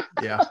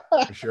 Yeah,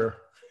 for sure.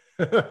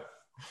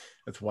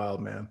 That's wild,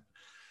 man.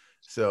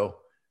 So,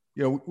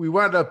 you know, we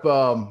wound up,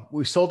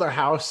 we sold our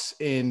house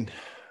in,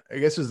 I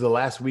guess it was the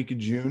last week of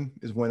June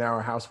is when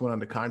our house went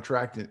under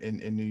contract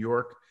in New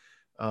York.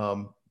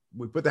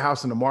 We put the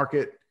house in the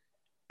market.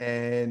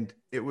 And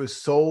it was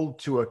sold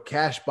to a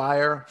cash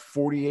buyer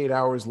 48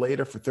 hours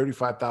later for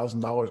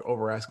 $35,000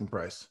 over asking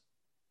price.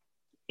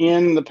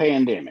 In the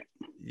pandemic.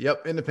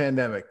 Yep, in the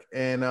pandemic.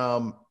 And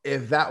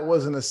if that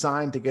wasn't a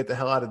sign to get the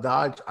hell out of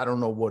Dodge, I don't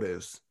know what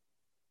is.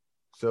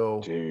 So,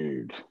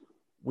 dude,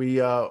 we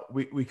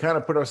kind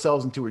of put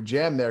ourselves into a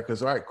jam there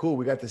because, all right, cool,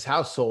 we got this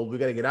house sold. We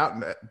got to get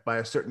out by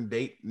a certain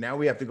date. Now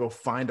we have to go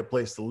find a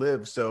place to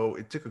live. So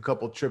it took a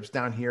couple of trips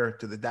down here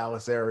to the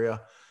Dallas area.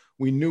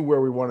 We knew where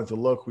we wanted to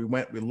look. We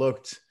went, we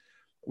looked,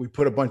 we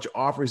put a bunch of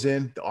offers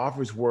in. The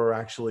offers were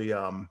actually,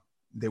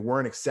 they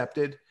weren't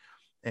accepted.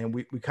 And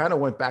we kind of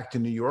went back to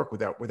New York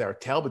with our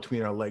tail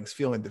between our legs,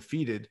 feeling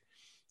defeated.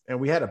 And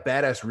we had a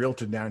badass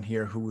realtor down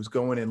here who was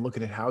going and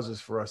looking at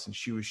houses for us. And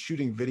she was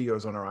shooting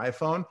videos on her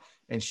iPhone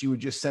and she would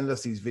just send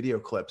us these video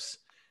clips.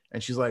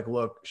 And she's like,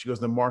 look, she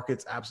goes, the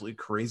market's absolutely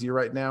crazy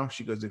right now.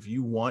 She goes, if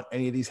you want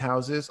any of these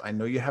houses, I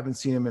know you haven't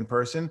seen them in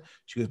person.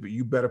 She goes, but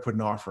you better put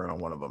an offer in on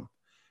one of them.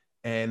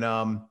 And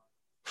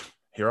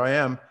here I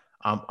am.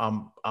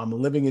 I'm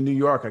living in New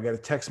York. I got a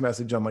text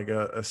message on like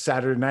a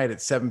Saturday night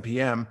at 7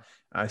 p.m.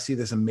 I see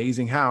this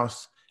amazing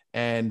house,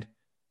 and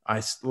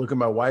I look at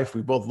my wife.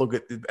 We both look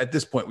at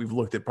this point. We've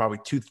looked at probably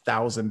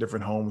 2,000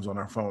 different homes on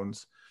our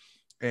phones,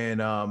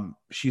 And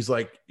she's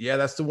like, yeah,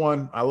 that's the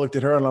one. I looked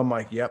at her and I'm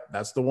like, yep,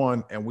 that's the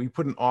one. And we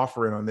put an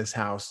offer in on this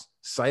house,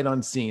 sight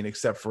unseen,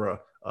 except for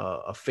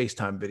a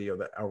FaceTime video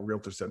that our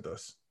realtor sent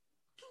us.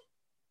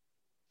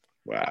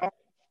 Wow.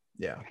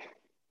 Yeah.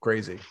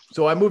 Crazy.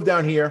 So I moved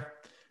down here.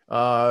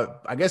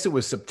 I guess it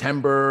was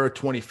September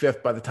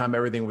 25th. By the time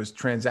everything was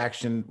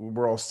transaction,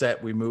 we're all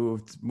set. We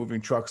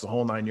moving trucks, the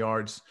whole 9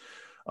 yards.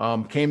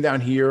 Came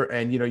down here,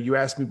 and you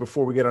asked me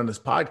before we get on this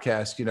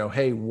podcast,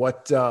 hey,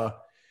 what's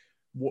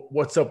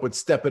up with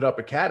Step It Up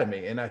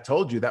Academy? And I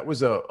told you that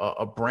was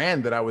a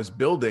brand that I was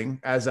building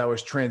as I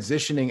was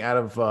transitioning out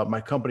of my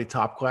company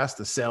Top Class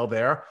to sell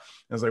there.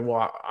 I was like,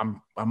 well,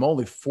 I'm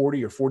only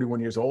 40 or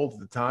 41 years old at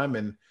the time,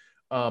 and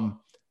I'm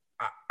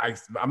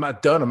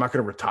not done. I'm not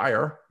going to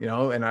retire,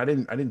 and I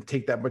didn't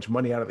take that much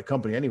money out of the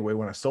company anyway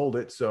when I sold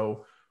it.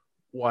 So,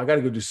 well, I got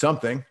to go do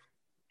something.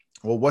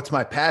 Well, what's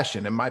my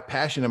passion? And my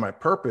passion and my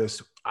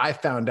purpose, I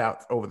found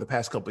out over the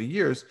past couple of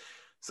years,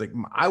 it's like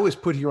I was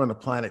put here on the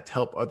planet to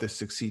help others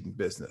succeed in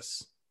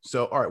business.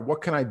 So, all right,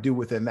 what can I do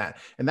within that?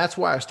 And that's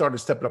why I started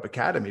Step It Up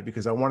Academy,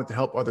 because I wanted to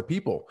help other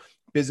people,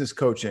 business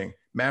coaching,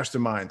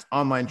 masterminds,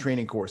 online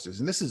training courses.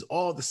 And this is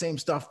all the same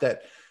stuff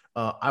that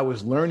I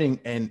was learning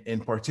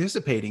and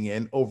participating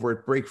in over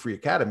at Break Free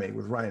Academy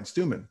with Ryan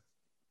Stewman.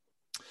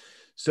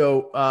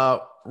 So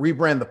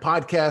rebrand the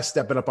podcast,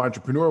 Step It Up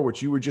Entrepreneur,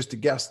 which you were just a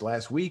guest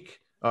last week.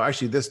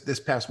 Actually, this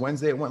past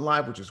Wednesday, it went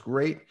live, which is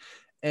great.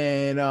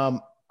 And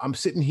I'm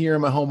sitting here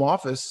in my home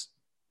office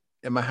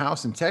in my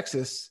house in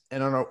Texas.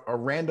 And on a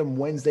random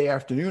Wednesday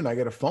afternoon, I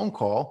get a phone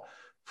call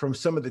from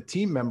some of the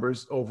team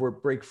members over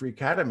at Break Free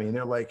Academy. And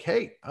they're like,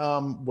 hey,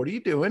 what are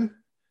you doing?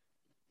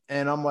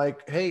 And I'm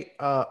like, hey,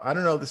 I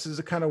don't know. This is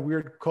a kind of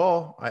weird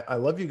call. I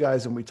love you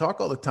guys and we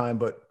talk all the time,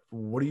 but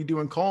what are you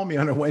doing calling me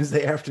on a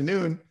Wednesday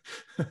afternoon?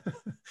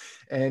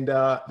 And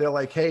they're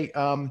like, hey,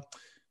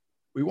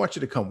 we want you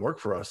to come work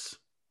for us.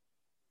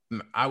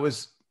 I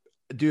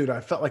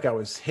felt like I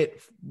was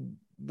hit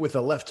with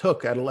a left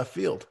hook out of left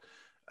field.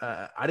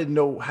 I didn't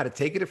know how to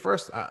take it at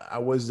first. I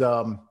was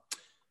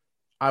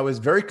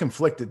very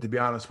conflicted, to be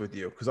honest with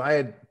you, because I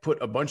had put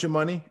a bunch of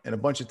money and a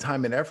bunch of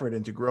time and effort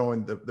into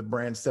growing the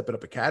brand Step It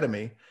Up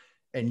Academy.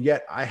 And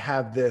yet I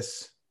have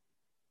this,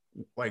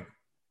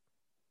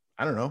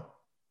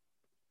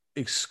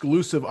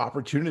 exclusive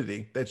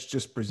opportunity that's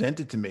just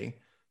presented to me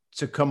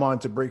to come on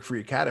to Break Free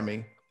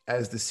Academy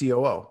as the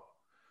COO.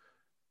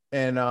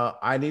 And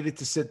I needed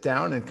to sit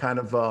down and kind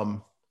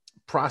of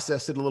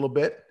process it a little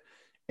bit.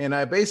 And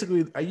I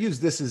use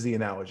this as the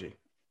analogy.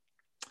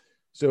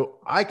 So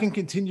I can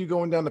continue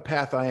going down the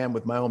path I am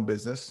with my own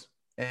business,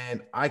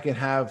 and I can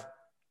have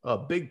a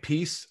big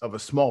piece of a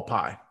small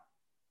pie.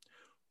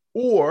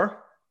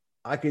 Or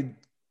I could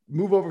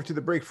move over to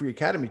the Break Free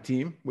Academy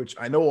team, which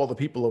I know all the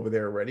people over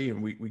there already,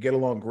 and we get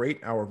along great.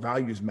 Our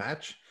values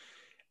match.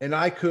 And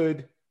I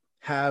could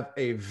have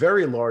a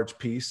very large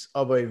piece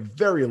of a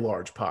very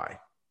large pie.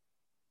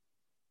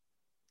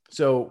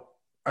 So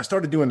I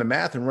started doing the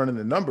math and running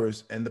the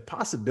numbers, and the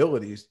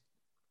possibilities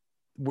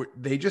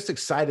they just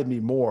excited me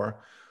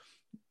more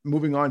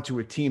moving on to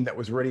a team that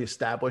was already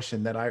established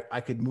and that I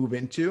could move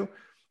into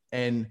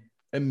and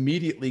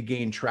immediately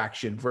gain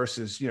traction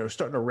versus,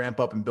 starting to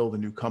ramp up and build a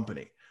new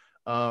company.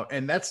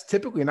 And that's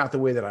typically not the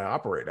way that I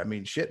operate. I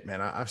mean, shit,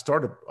 man, I've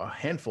started a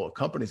handful of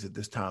companies at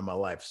this time in my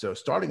life. So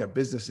starting a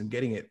business and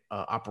getting it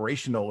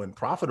operational and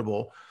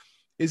profitable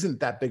isn't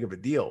that big of a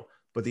deal.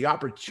 But the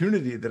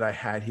opportunity that I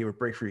had here at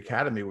Break Free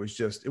Academy was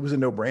it was a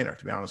no-brainer,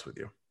 to be honest with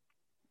you.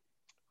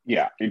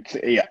 Yeah, I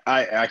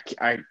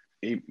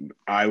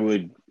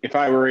would, if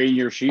I were in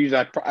your shoes,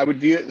 I would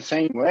view it the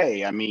same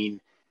way. I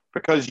mean,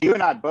 because you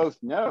and I both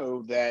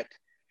know that,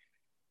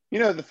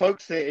 the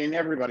folks and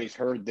everybody's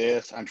heard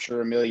this, I'm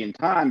sure, a million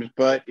times,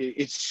 but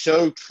it's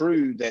so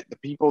true that the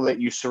people that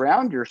you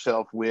surround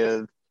yourself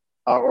with,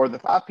 or the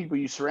 5 people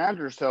you surround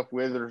yourself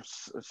with, are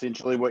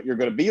essentially what you're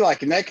going to be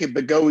like, and that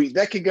could go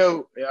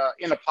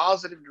in a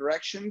positive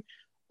direction,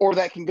 or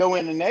that can go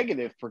in a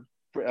negative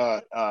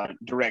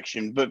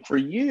direction. But for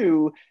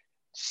you,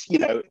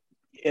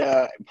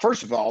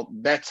 first of all,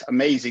 that's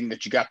amazing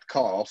that you got the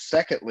call.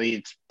 Secondly,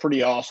 it's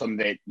pretty awesome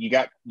that you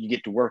get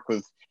to work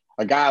with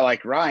a guy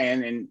like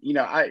Ryan. And,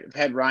 I've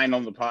had Ryan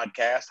on the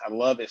podcast. I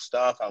love his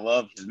stuff. I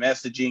love his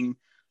messaging.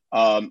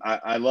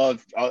 I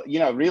love,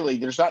 really,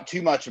 there's not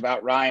too much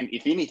about Ryan,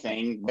 if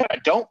anything, that I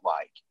don't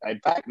like. In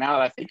fact, now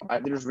that I think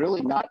about it, there's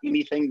really not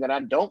anything that I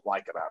don't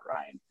like about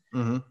Ryan.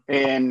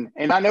 Mm-hmm.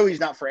 And I know he's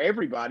not for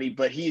everybody,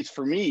 but he's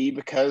for me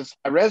because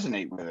I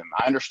resonate with him.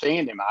 I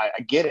understand him. I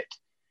get it.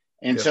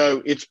 And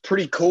so it's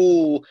pretty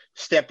cool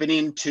stepping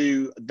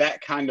into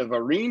that kind of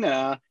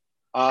arena,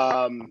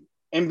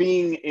 and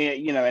being,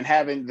 and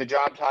having the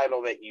job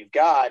title that you've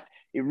got.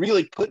 It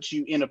really puts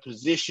you in a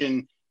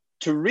position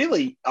to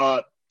really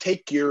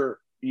take your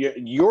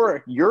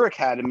your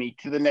academy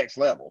to the next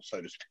level,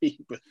 so to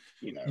speak. But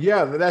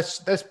yeah,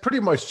 that's pretty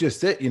much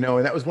just it, and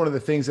that was one of the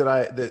things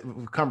that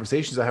the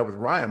conversations I had with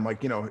Ryan. I'm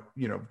like,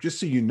 just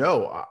so you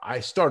know, I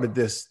started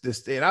this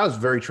and I was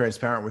very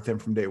transparent with him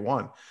from day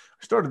one.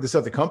 I started this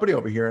other company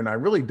over here, and I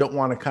really don't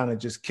want to kind of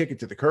just kick it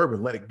to the curb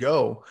and let it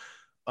go,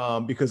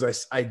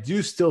 because I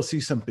do still see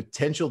some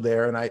potential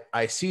there, and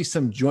I see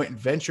some joint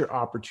venture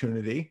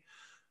opportunity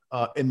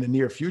in the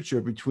near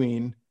future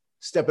between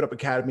Step It Up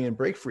Academy and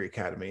Break Free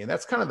Academy. And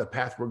that's kind of the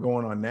path we're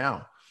going on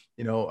now.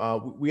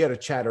 We had a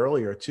chat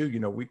earlier too.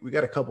 We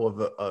got a couple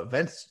of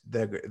events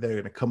that are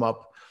going to come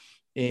up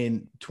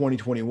in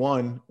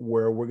 2021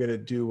 where we're going to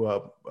do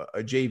a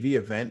JV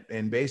event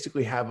and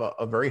basically have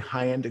a very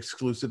high-end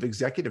exclusive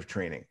executive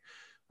training,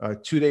 a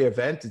 2-day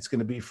event. It's going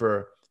to be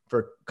for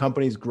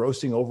companies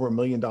grossing over $1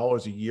 million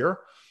a year.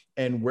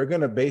 And we're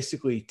going to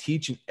basically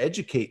teach and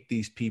educate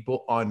these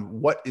people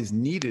on what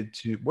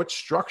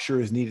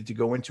structure is needed to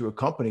go into a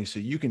company so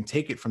you can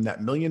take it from that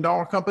 $1 million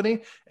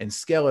company and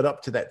scale it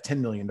up to that $10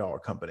 million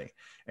company.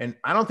 And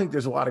I don't think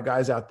there's a lot of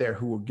guys out there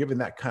who are given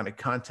that kind of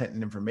content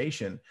and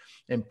information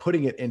and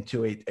putting it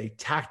into a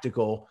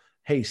tactical,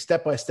 hey,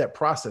 step-by-step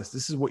process.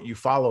 This is what you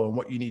follow and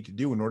what you need to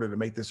do in order to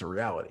make this a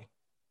reality.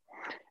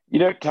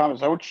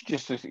 Thomas, I want you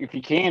just, if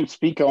you can,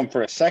 speak on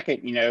for a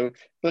second, I'm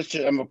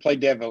going to play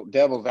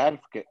devil's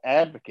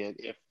advocate.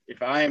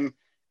 If I'm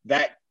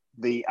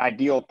the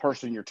ideal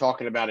person you're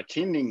talking about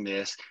attending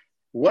this,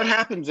 what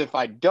happens if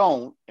I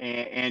don't?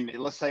 And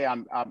let's say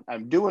I'm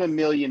doing $1.5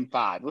 million.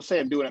 Let's say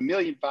I'm doing $1.5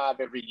 million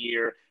every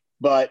year,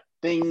 but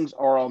things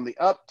are on the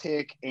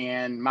uptick,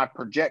 and my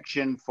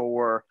projection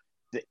for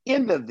the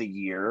end of the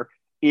year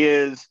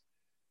is,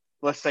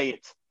 let's say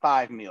it's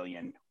 $5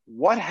 million.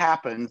 What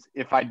happens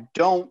if I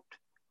don't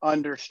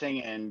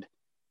understand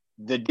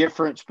the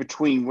difference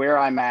between where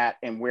I'm at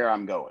and where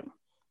I'm going?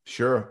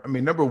 Sure. I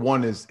mean, number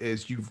one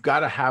is you've got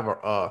to have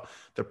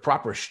the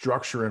proper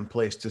structure in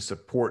place to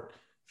support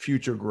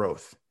future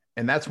growth.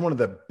 And that's one of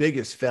the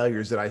biggest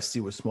failures that I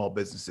see with small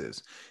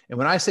businesses. And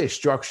when I say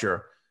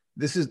structure,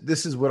 this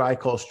is what I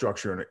call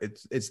structure. And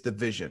it's the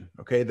vision.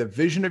 Okay. The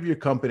vision of your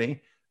company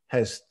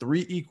has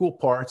 3 equal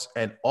parts,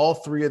 and all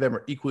 3 of them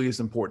are equally as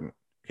important.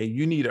 Okay.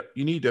 You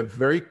need a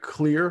very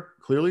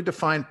clearly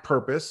defined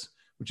purpose,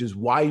 which is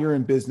why you're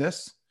in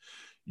business.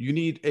 You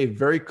need a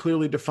very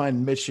clearly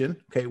defined mission,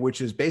 okay,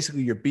 which is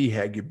basically your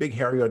BHAG, your big,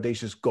 hairy,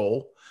 audacious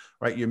goal,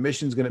 right? Your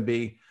mission is going to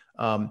be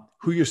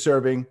who you're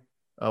serving,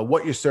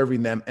 what you're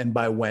serving them, and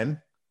by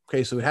when.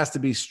 Okay, so it has to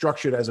be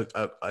structured as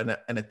an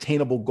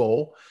attainable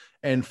goal.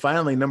 And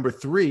finally, number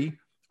 3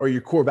 are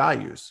your core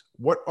values.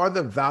 What are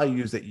the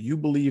values that you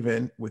believe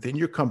in within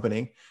your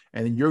company?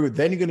 And you're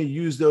going to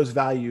use those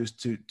values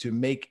to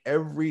make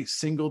every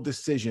single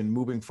decision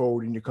moving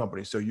forward in your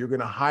company. So you're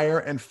going to hire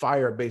and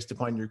fire based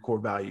upon your core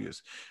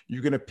values.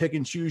 You're going to pick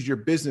and choose your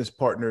business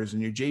partners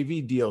and your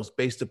JV deals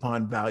based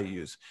upon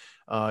values.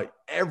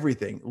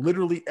 Everything,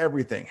 literally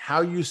everything.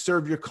 How you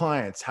serve your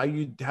clients, how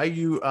you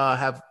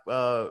have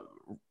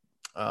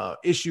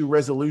issue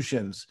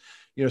resolutions.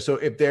 So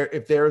if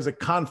there is a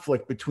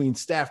conflict between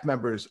staff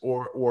members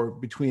or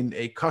between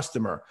a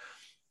customer,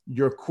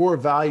 your core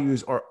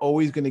values are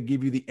always going to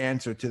give you the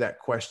answer to that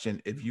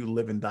question if you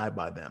live and die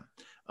by them.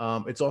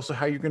 It's also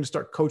how you're going to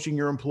start coaching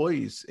your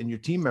employees and your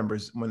team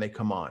members when they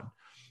come on.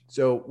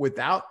 So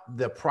without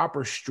the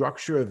proper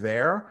structure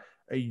there,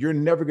 you're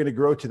never going to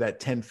grow to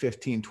that 10,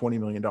 15, $20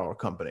 million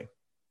company.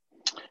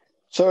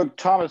 So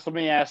Thomas, let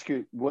me ask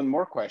you one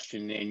more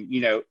question.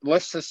 And,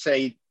 let's just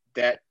say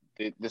that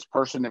this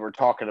person that we're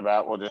talking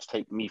about, will just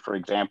take me, for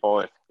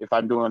example, if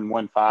I'm doing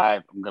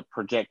 1.5, I'm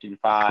projecting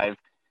 5.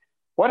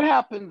 What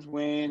happens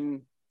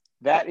when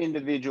that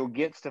individual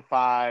gets to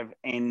 5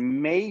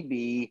 and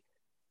maybe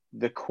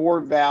the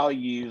core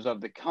values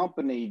of the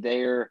company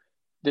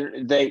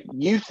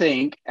you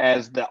think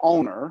as the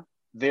owner,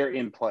 they're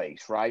in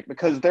place, right?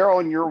 Because they're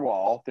on your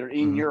wall, they're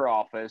in your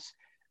office.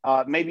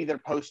 Maybe they're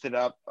posted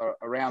up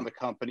around the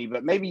company,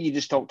 but maybe you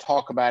just don't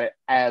talk about it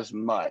as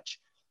much.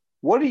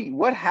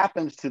 What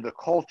happens to the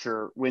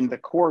culture when the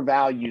core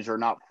values are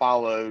not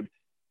followed?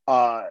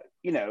 As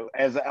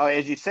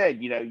you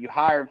said, you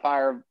hire and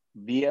fire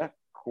via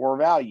core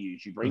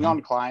values. You bring on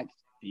clients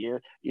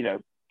via,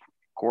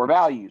 core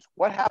values.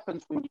 What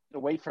happens when you get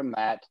away from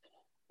that?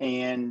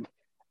 And,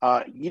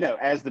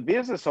 as the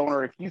business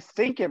owner, if you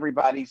think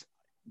everybody's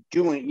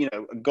doing,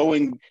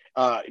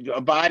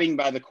 abiding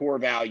by the core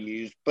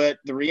values, but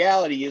the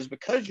reality is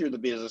because you're the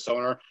business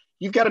owner,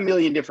 you've got a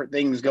million different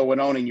things going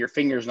on and your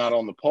finger's not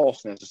on the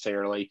pulse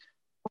necessarily.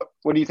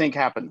 What do you think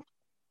happened?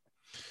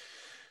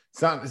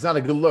 It's not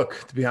a good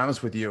look, to be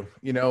honest with you.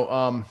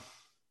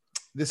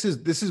 This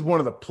is one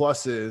of the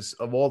pluses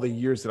of all the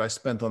years that I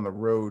spent on the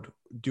road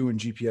doing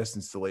GPS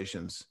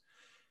installations.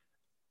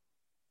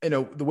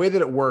 The way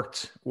that it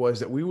worked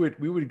was that we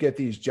would get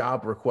these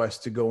job requests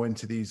to go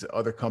into these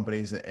other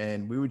companies,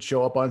 and we would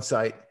show up on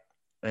site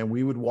and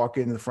we would walk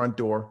in the front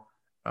door.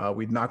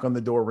 We'd knock on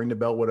the door, ring the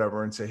bell,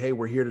 whatever, and say, hey,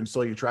 we're here to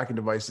install your tracking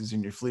devices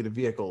in your fleet of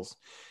vehicles.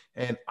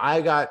 And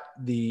I got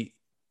the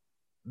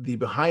the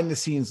behind the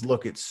scenes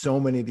look at so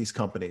many of these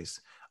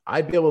companies.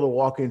 I'd be able to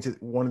walk into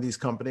one of these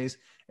companies,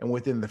 and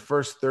within the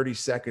first 30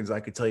 seconds, I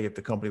could tell you if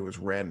the company was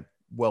ran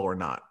well or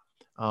not,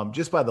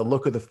 just by the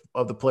look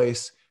of the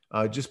place,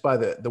 just by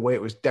the way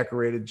it was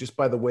decorated, just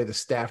by the way the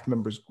staff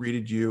members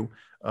greeted you,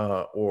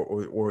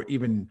 or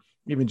even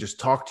just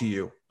talk to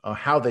you,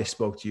 how they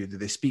spoke to you. Did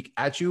they speak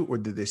at you or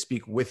did they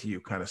speak with you,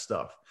 kind of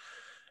stuff?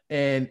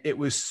 And it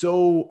was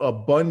so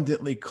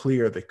abundantly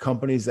clear that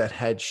companies that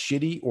had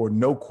shitty or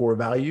no core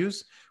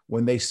values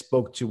when they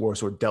spoke to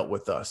us or dealt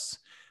with us.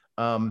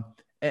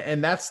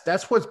 And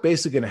that's what's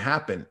basically going to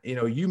happen. You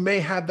know, you may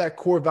have that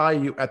core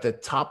value at the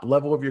top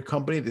level of your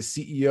company, the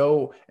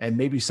CEO, and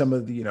maybe some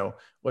of the, you know,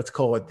 let's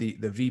call it the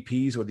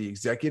VPs or the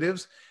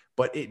executives,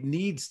 but it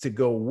needs to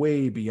go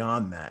way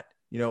beyond that.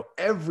 You know,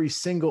 every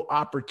single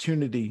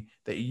opportunity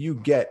that you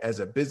get as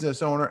a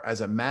business owner,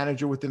 as a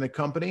manager within a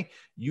company,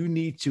 you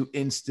need to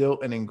instill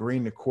and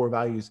ingrain the core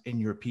values in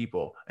your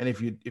people. And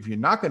if you're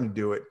not going to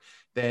do it,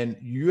 then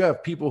you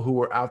have people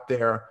who are out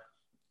there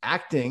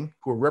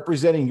who are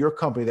representing your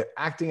company, they're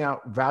acting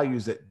out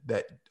values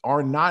that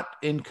are not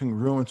in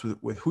congruence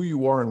with who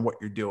you are and what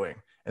you're doing.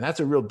 And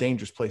that's a real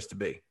dangerous place to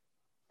be.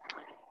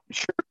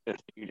 Sure,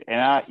 dude.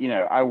 And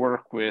I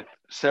work with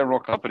several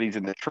companies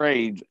in the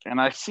trades, and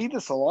I see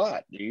this a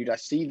lot, dude. I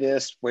see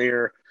this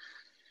where,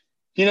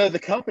 the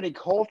company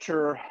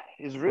culture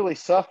is really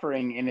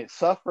suffering, and it's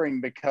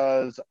suffering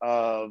because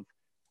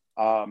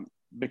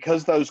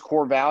those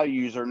core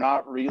values are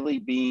not really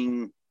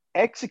being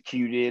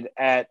executed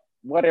at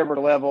whatever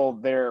level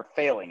they're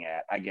failing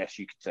at, I guess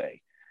you could say.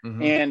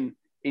 Mm-hmm. And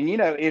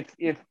if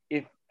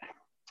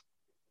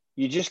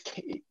you just,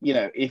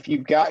 if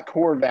you've got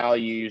core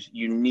values,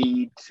 you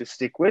need to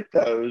stick with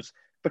those,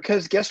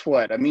 because guess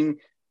what? I mean,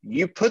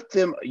 you put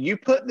them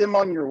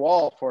on your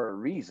wall for a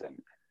reason.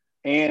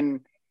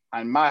 And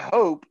my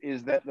hope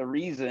is that the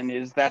reason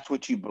is that's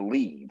what you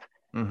believe.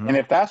 Mm-hmm. And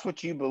if that's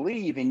what you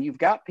believe and you've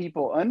got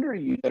people under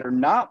you that are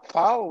not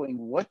following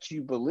what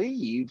you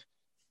believe,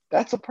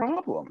 that's a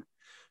problem.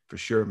 For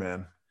sure,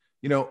 man.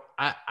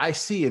 I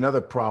see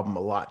another problem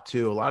a lot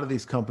too. A lot of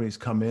these companies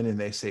come in and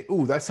they say,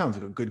 "Ooh, that sounds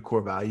like a good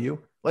core value.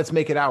 Let's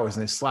make it ours."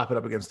 And they slap it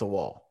up against the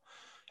wall.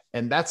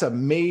 And that's a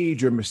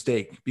major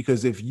mistake,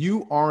 because if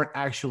you aren't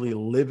actually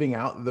living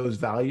out those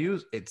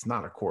values, it's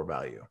not a core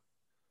value.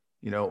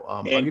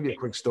 I'll give you a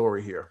quick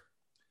story here.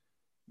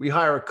 We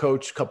hire a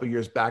coach a couple of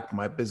years back,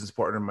 my business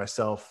partner and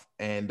myself,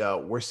 and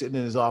we're sitting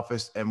in his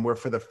office, and we're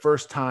for the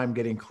first time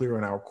getting clear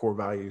on our core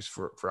values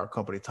for our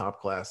company,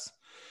 Top Class.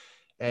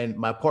 And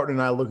my partner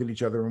and I look at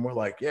each other and we're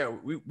like, yeah,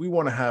 we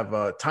want to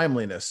have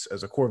timeliness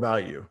as a core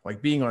value,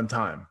 like being on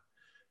time.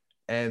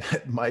 And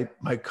my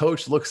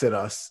coach looks at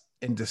us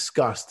in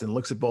disgust and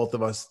looks at both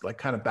of us like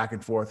kind of back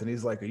and forth. And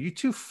he's like, "Are you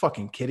two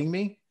fucking kidding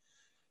me?"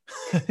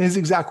 His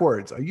exact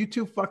words, "Are you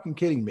two fucking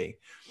kidding me?"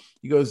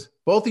 He goes,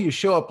 "Both of you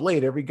show up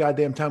late every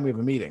goddamn time we have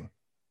a meeting."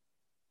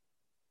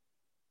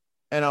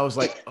 And I was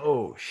like,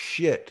 oh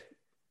shit.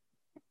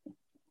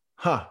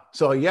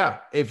 So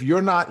yeah, if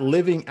you're not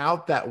living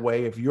out that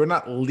way, if you're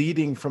not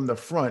leading from the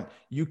front,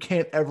 you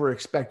can't ever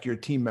expect your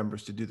team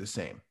members to do the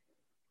same.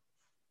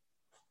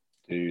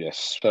 Dude,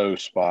 that's so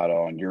spot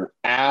on. You're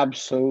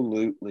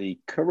absolutely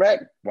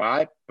correct.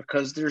 Why?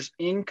 Because there's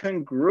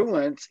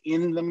incongruence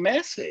in the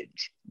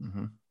message.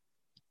 Mm-hmm.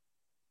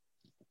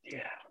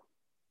 Yeah,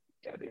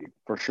 dude,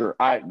 for sure.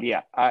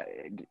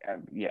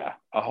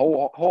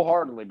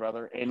 Wholeheartedly,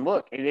 brother. And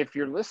look, and if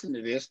you're listening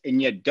to this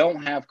and you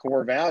don't have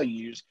core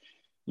values,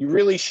 you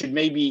really should,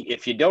 maybe,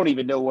 if you don't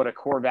even know what a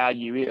core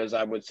value is,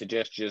 I would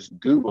suggest just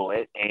Google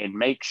it and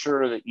make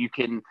sure that you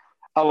can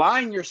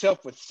align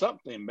yourself with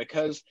something,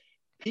 because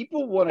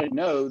people want to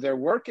know they're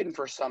working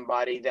for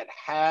somebody that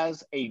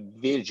has a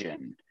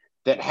vision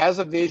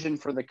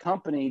for the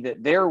company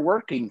that they're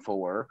working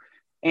for.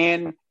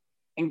 And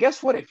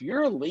guess what? If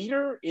you're a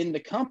leader in the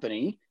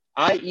company,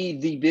 i.e.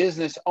 the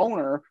business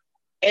owner,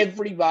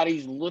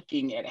 everybody's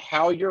looking at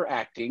how you're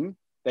acting.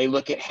 They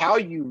look at how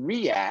you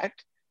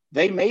react.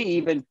 They may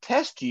even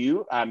test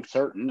you. I'm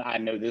certain, I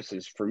know this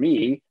is, for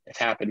me, it's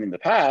happened in the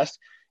past,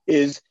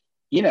 is,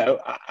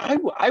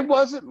 I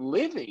wasn't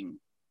living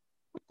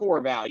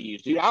core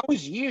values, dude. I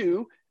was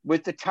you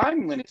with the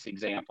timeliness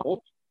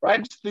example, right?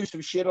 I just threw some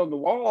shit on the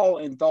wall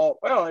and thought,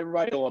 well,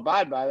 everybody will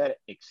abide by that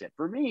except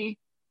for me.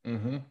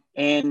 Mm-hmm.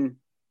 And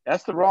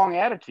that's the wrong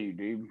attitude,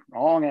 dude.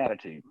 Wrong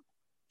attitude.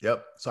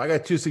 Yep. So I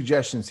got two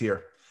suggestions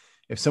here.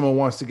 If someone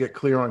wants to get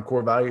clear on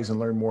core values and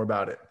learn more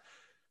about it.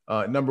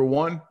 Number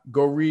one,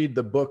 go read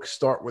the book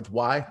Start With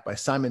Why by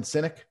Simon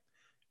Sinek.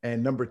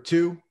 And number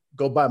two,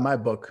 go buy my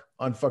book,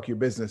 Unfuck Your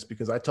Business,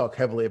 because I talk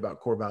heavily about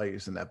core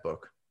values in that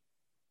book.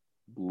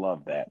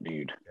 Love that,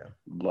 dude. Yeah.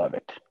 Love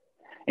it.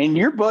 And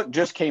your book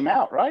just came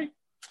out, right?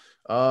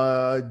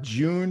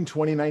 June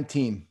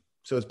 2019.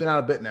 So it's been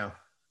out a bit now.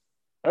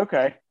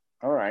 Okay.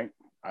 All right.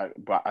 I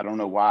don't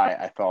know why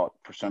I thought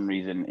for some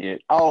reason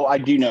I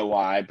do know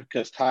why,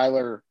 because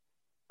Tyler,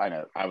 I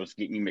know I was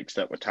getting you mixed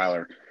up with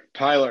Tyler.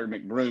 Tyler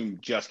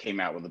McBroom just came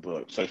out with a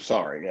book. So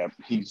sorry. Yeah,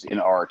 he's in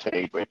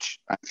RT, which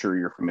I'm sure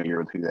you're familiar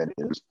with who that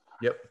is.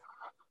 Yep.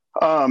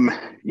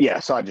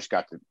 So I just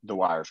got the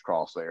wires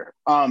crossed there.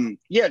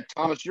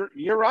 Thomas,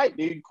 you're right,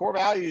 dude. Core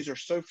values are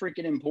so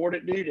freaking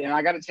important, dude. And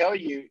I got to tell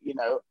you,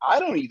 I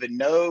don't even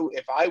know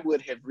if I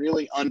would have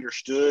really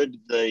understood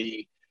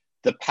the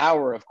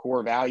power of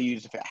core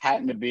values if it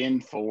hadn't have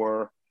been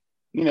for,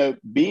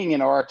 being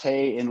in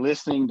Arte and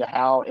listening to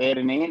how Ed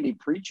and Andy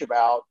preach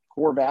about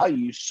core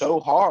values so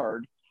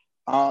hard.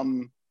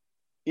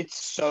 It's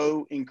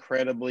so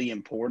incredibly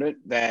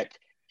important that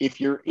if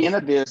you're in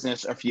a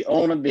business, or if you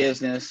own a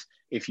business,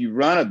 if you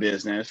run a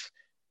business,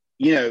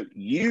 you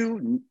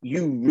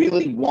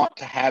really want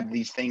to have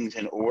these things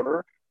in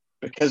order,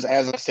 because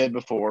as I said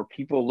before,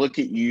 people look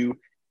at you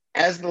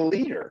as the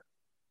leader,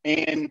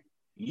 and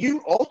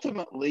you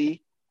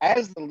ultimately,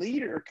 as the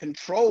leader,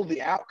 control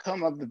the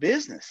outcome of the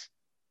business.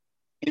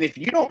 And if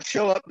you don't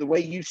show up the way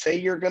you say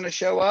you're going to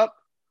show up,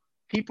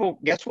 people,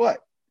 guess what?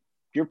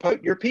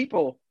 Your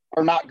people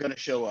are not going to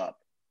show up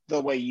the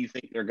way you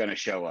think they're going to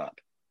show up.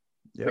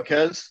 Yep.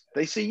 Because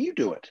they see you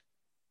do it,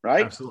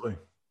 right? Absolutely.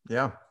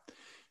 Yeah,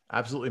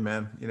 absolutely,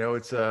 man.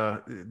 It's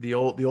the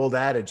old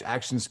adage,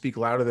 actions speak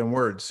louder than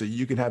words. So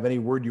you can have any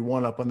word you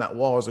want up on that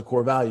wall as a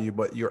core value,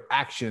 but your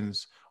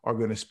actions are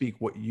going to speak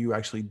what you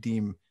actually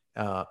deem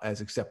as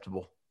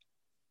acceptable.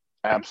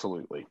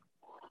 Absolutely.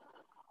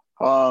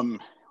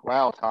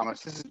 Wow,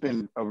 Thomas, this has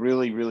been a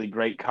really, really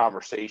great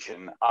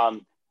conversation.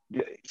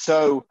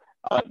 So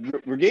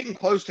we're getting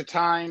close to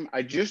time.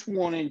 I just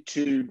wanted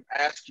to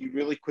ask you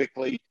really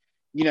quickly,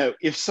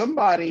 if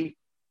somebody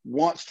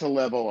wants to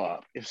level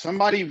up, if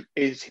somebody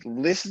is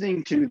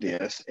listening to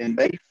this and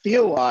they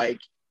feel like,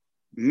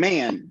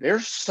 man,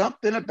 there's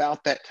something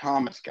about that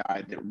Thomas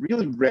guy that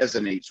really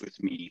resonates with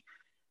me,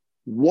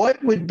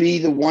 what would be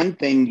the one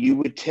thing you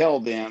would tell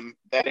them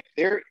that if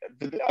they're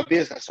a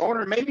business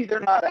owner, maybe they're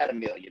not at $1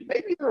 million,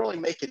 maybe they're only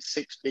making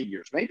 6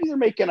 figures, maybe they're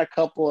making a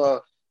couple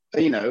of,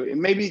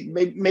 maybe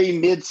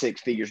mid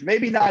 6 figures,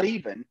 maybe not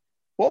even,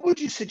 what would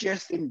you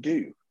suggest them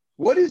do?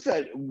 What is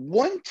that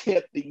one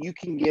tip that you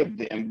can give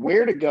them,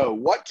 where to go,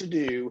 what to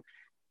do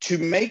to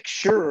make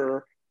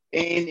sure,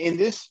 and in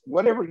this,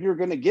 whatever you're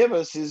going to give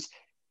us is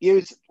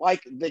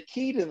like the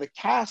key to the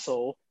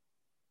castle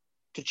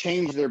to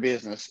change their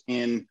business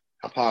in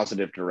a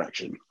positive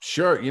direction?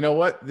 Sure. You know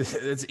what?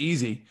 It's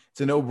easy.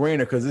 It's a no-brainer,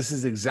 because this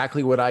is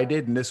exactly what I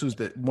did. And this was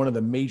one of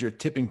the major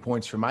tipping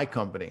points for my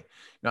company.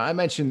 Now, I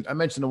mentioned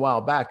a while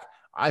back,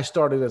 I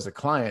started as a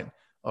client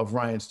of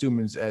Ryan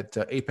Stewman's at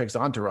Apex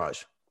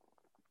Entourage.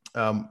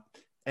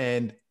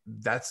 And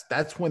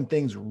that's when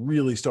things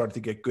really started to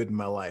get good in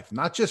my life,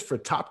 not just for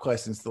top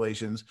class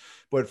installations,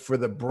 but for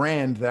the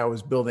brand that I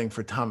was building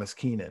for Thomas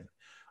Keenan.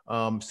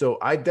 So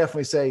I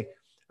definitely say,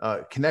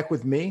 connect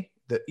with me.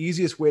 The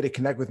easiest way to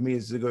connect with me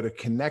is to go to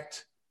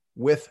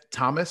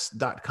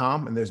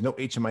connectwiththomas.com. And there's no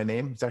H in my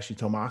name. It's actually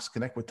Tomas,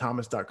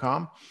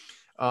 connectwiththomas.com.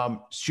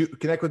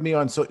 Connect with me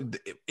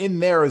in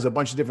there is a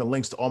bunch of different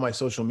links to all my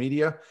social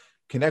media.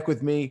 Connect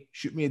with me,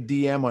 shoot me a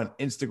DM on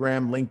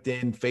Instagram,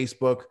 LinkedIn,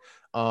 Facebook,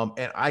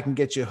 and I can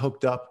get you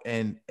hooked up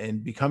and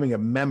becoming a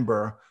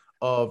member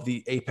of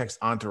the Apex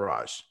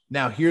Entourage.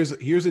 Now, here's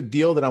a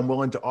deal that I'm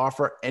willing to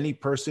offer any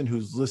person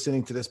who's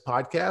listening to this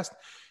podcast.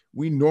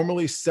 We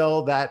normally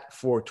sell that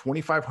for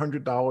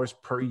 $2,500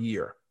 per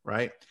year,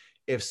 right?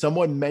 If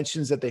someone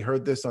mentions that they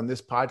heard this on this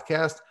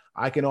podcast,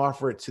 I can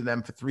offer it to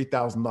them for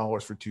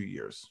 $3,000 for 2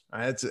 years.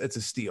 It's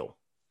a steal.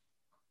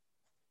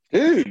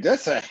 Dude,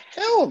 that's a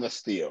hell of a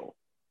steal.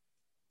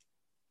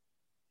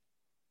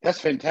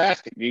 That's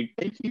fantastic, dude.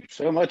 Thank you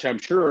so much. I'm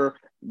sure,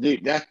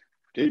 that's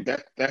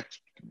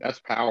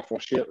powerful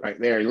shit right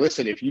there.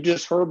 Listen, if you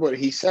just heard what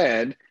he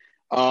said,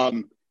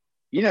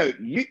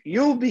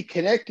 you'll be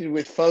connected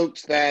with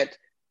folks that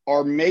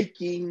are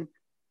making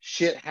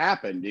shit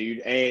happen, dude.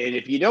 And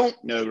if you don't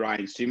know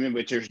Ryan Stewman,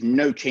 which there's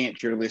no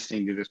chance you're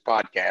listening to this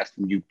podcast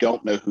and you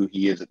don't know who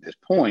he is at this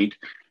point,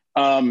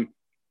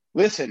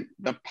 listen,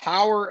 the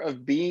power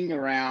of being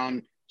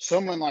around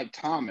someone like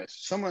Thomas,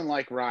 someone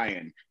like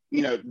Ryan,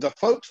 the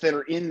folks that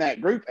are in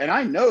that group, and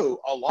I know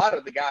a lot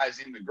of the guys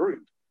in the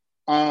group,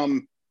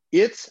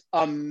 it's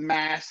a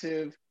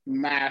massive,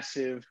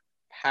 massive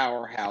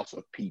powerhouse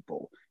of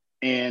people.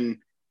 And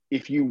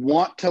if you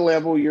want to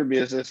level your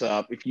business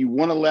up, if you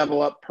want to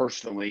level up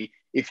personally,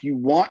 if you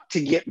want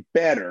to get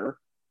better,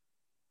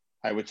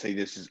 I would say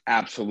this is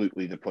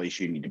absolutely the place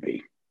you need to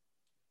be.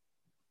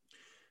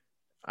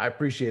 I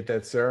appreciate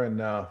that, sir.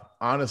 And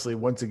honestly,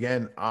 once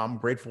again, I'm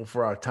grateful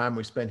for our time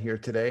we spent here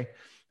today.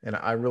 And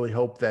I really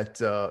hope that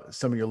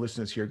some of your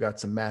listeners here got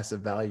some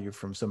massive value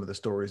from some of the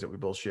stories that we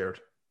both shared.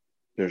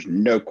 There's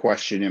no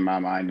question in my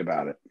mind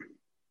about it.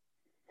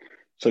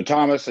 So,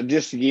 Thomas,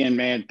 just again,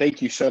 man,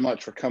 thank you so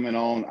much for coming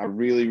on. I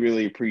really,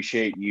 really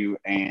appreciate you.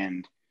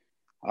 And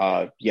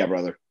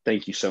brother,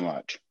 thank you so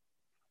much.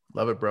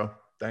 Love it, bro.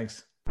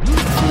 Thanks.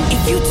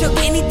 If you took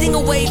anything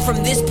away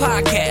from this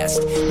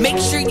podcast, make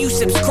sure you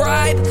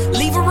subscribe,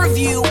 leave a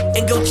review,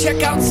 and go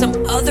check out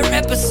some other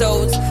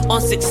episodes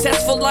on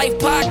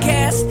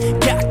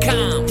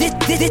SuccessfulLifePodcast.com.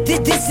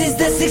 This is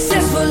the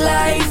Successful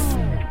Life.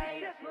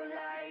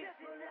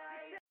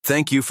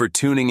 Thank you for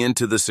tuning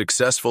into the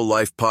Successful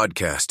Life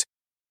podcast.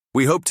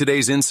 We hope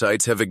today's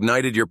insights have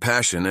ignited your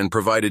passion and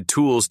provided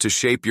tools to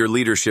shape your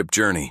leadership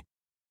journey.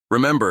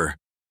 Remember,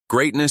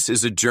 greatness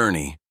is a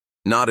journey,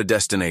 not a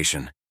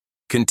destination.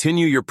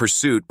 Continue your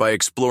pursuit by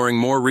exploring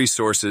more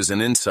resources and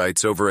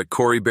insights over at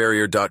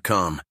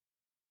CoreyBarrier.com.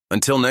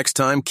 Until next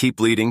time, keep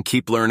leading,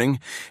 keep learning,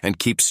 and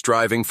keep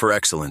striving for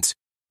excellence.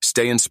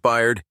 Stay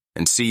inspired,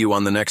 and see you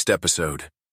on the next episode.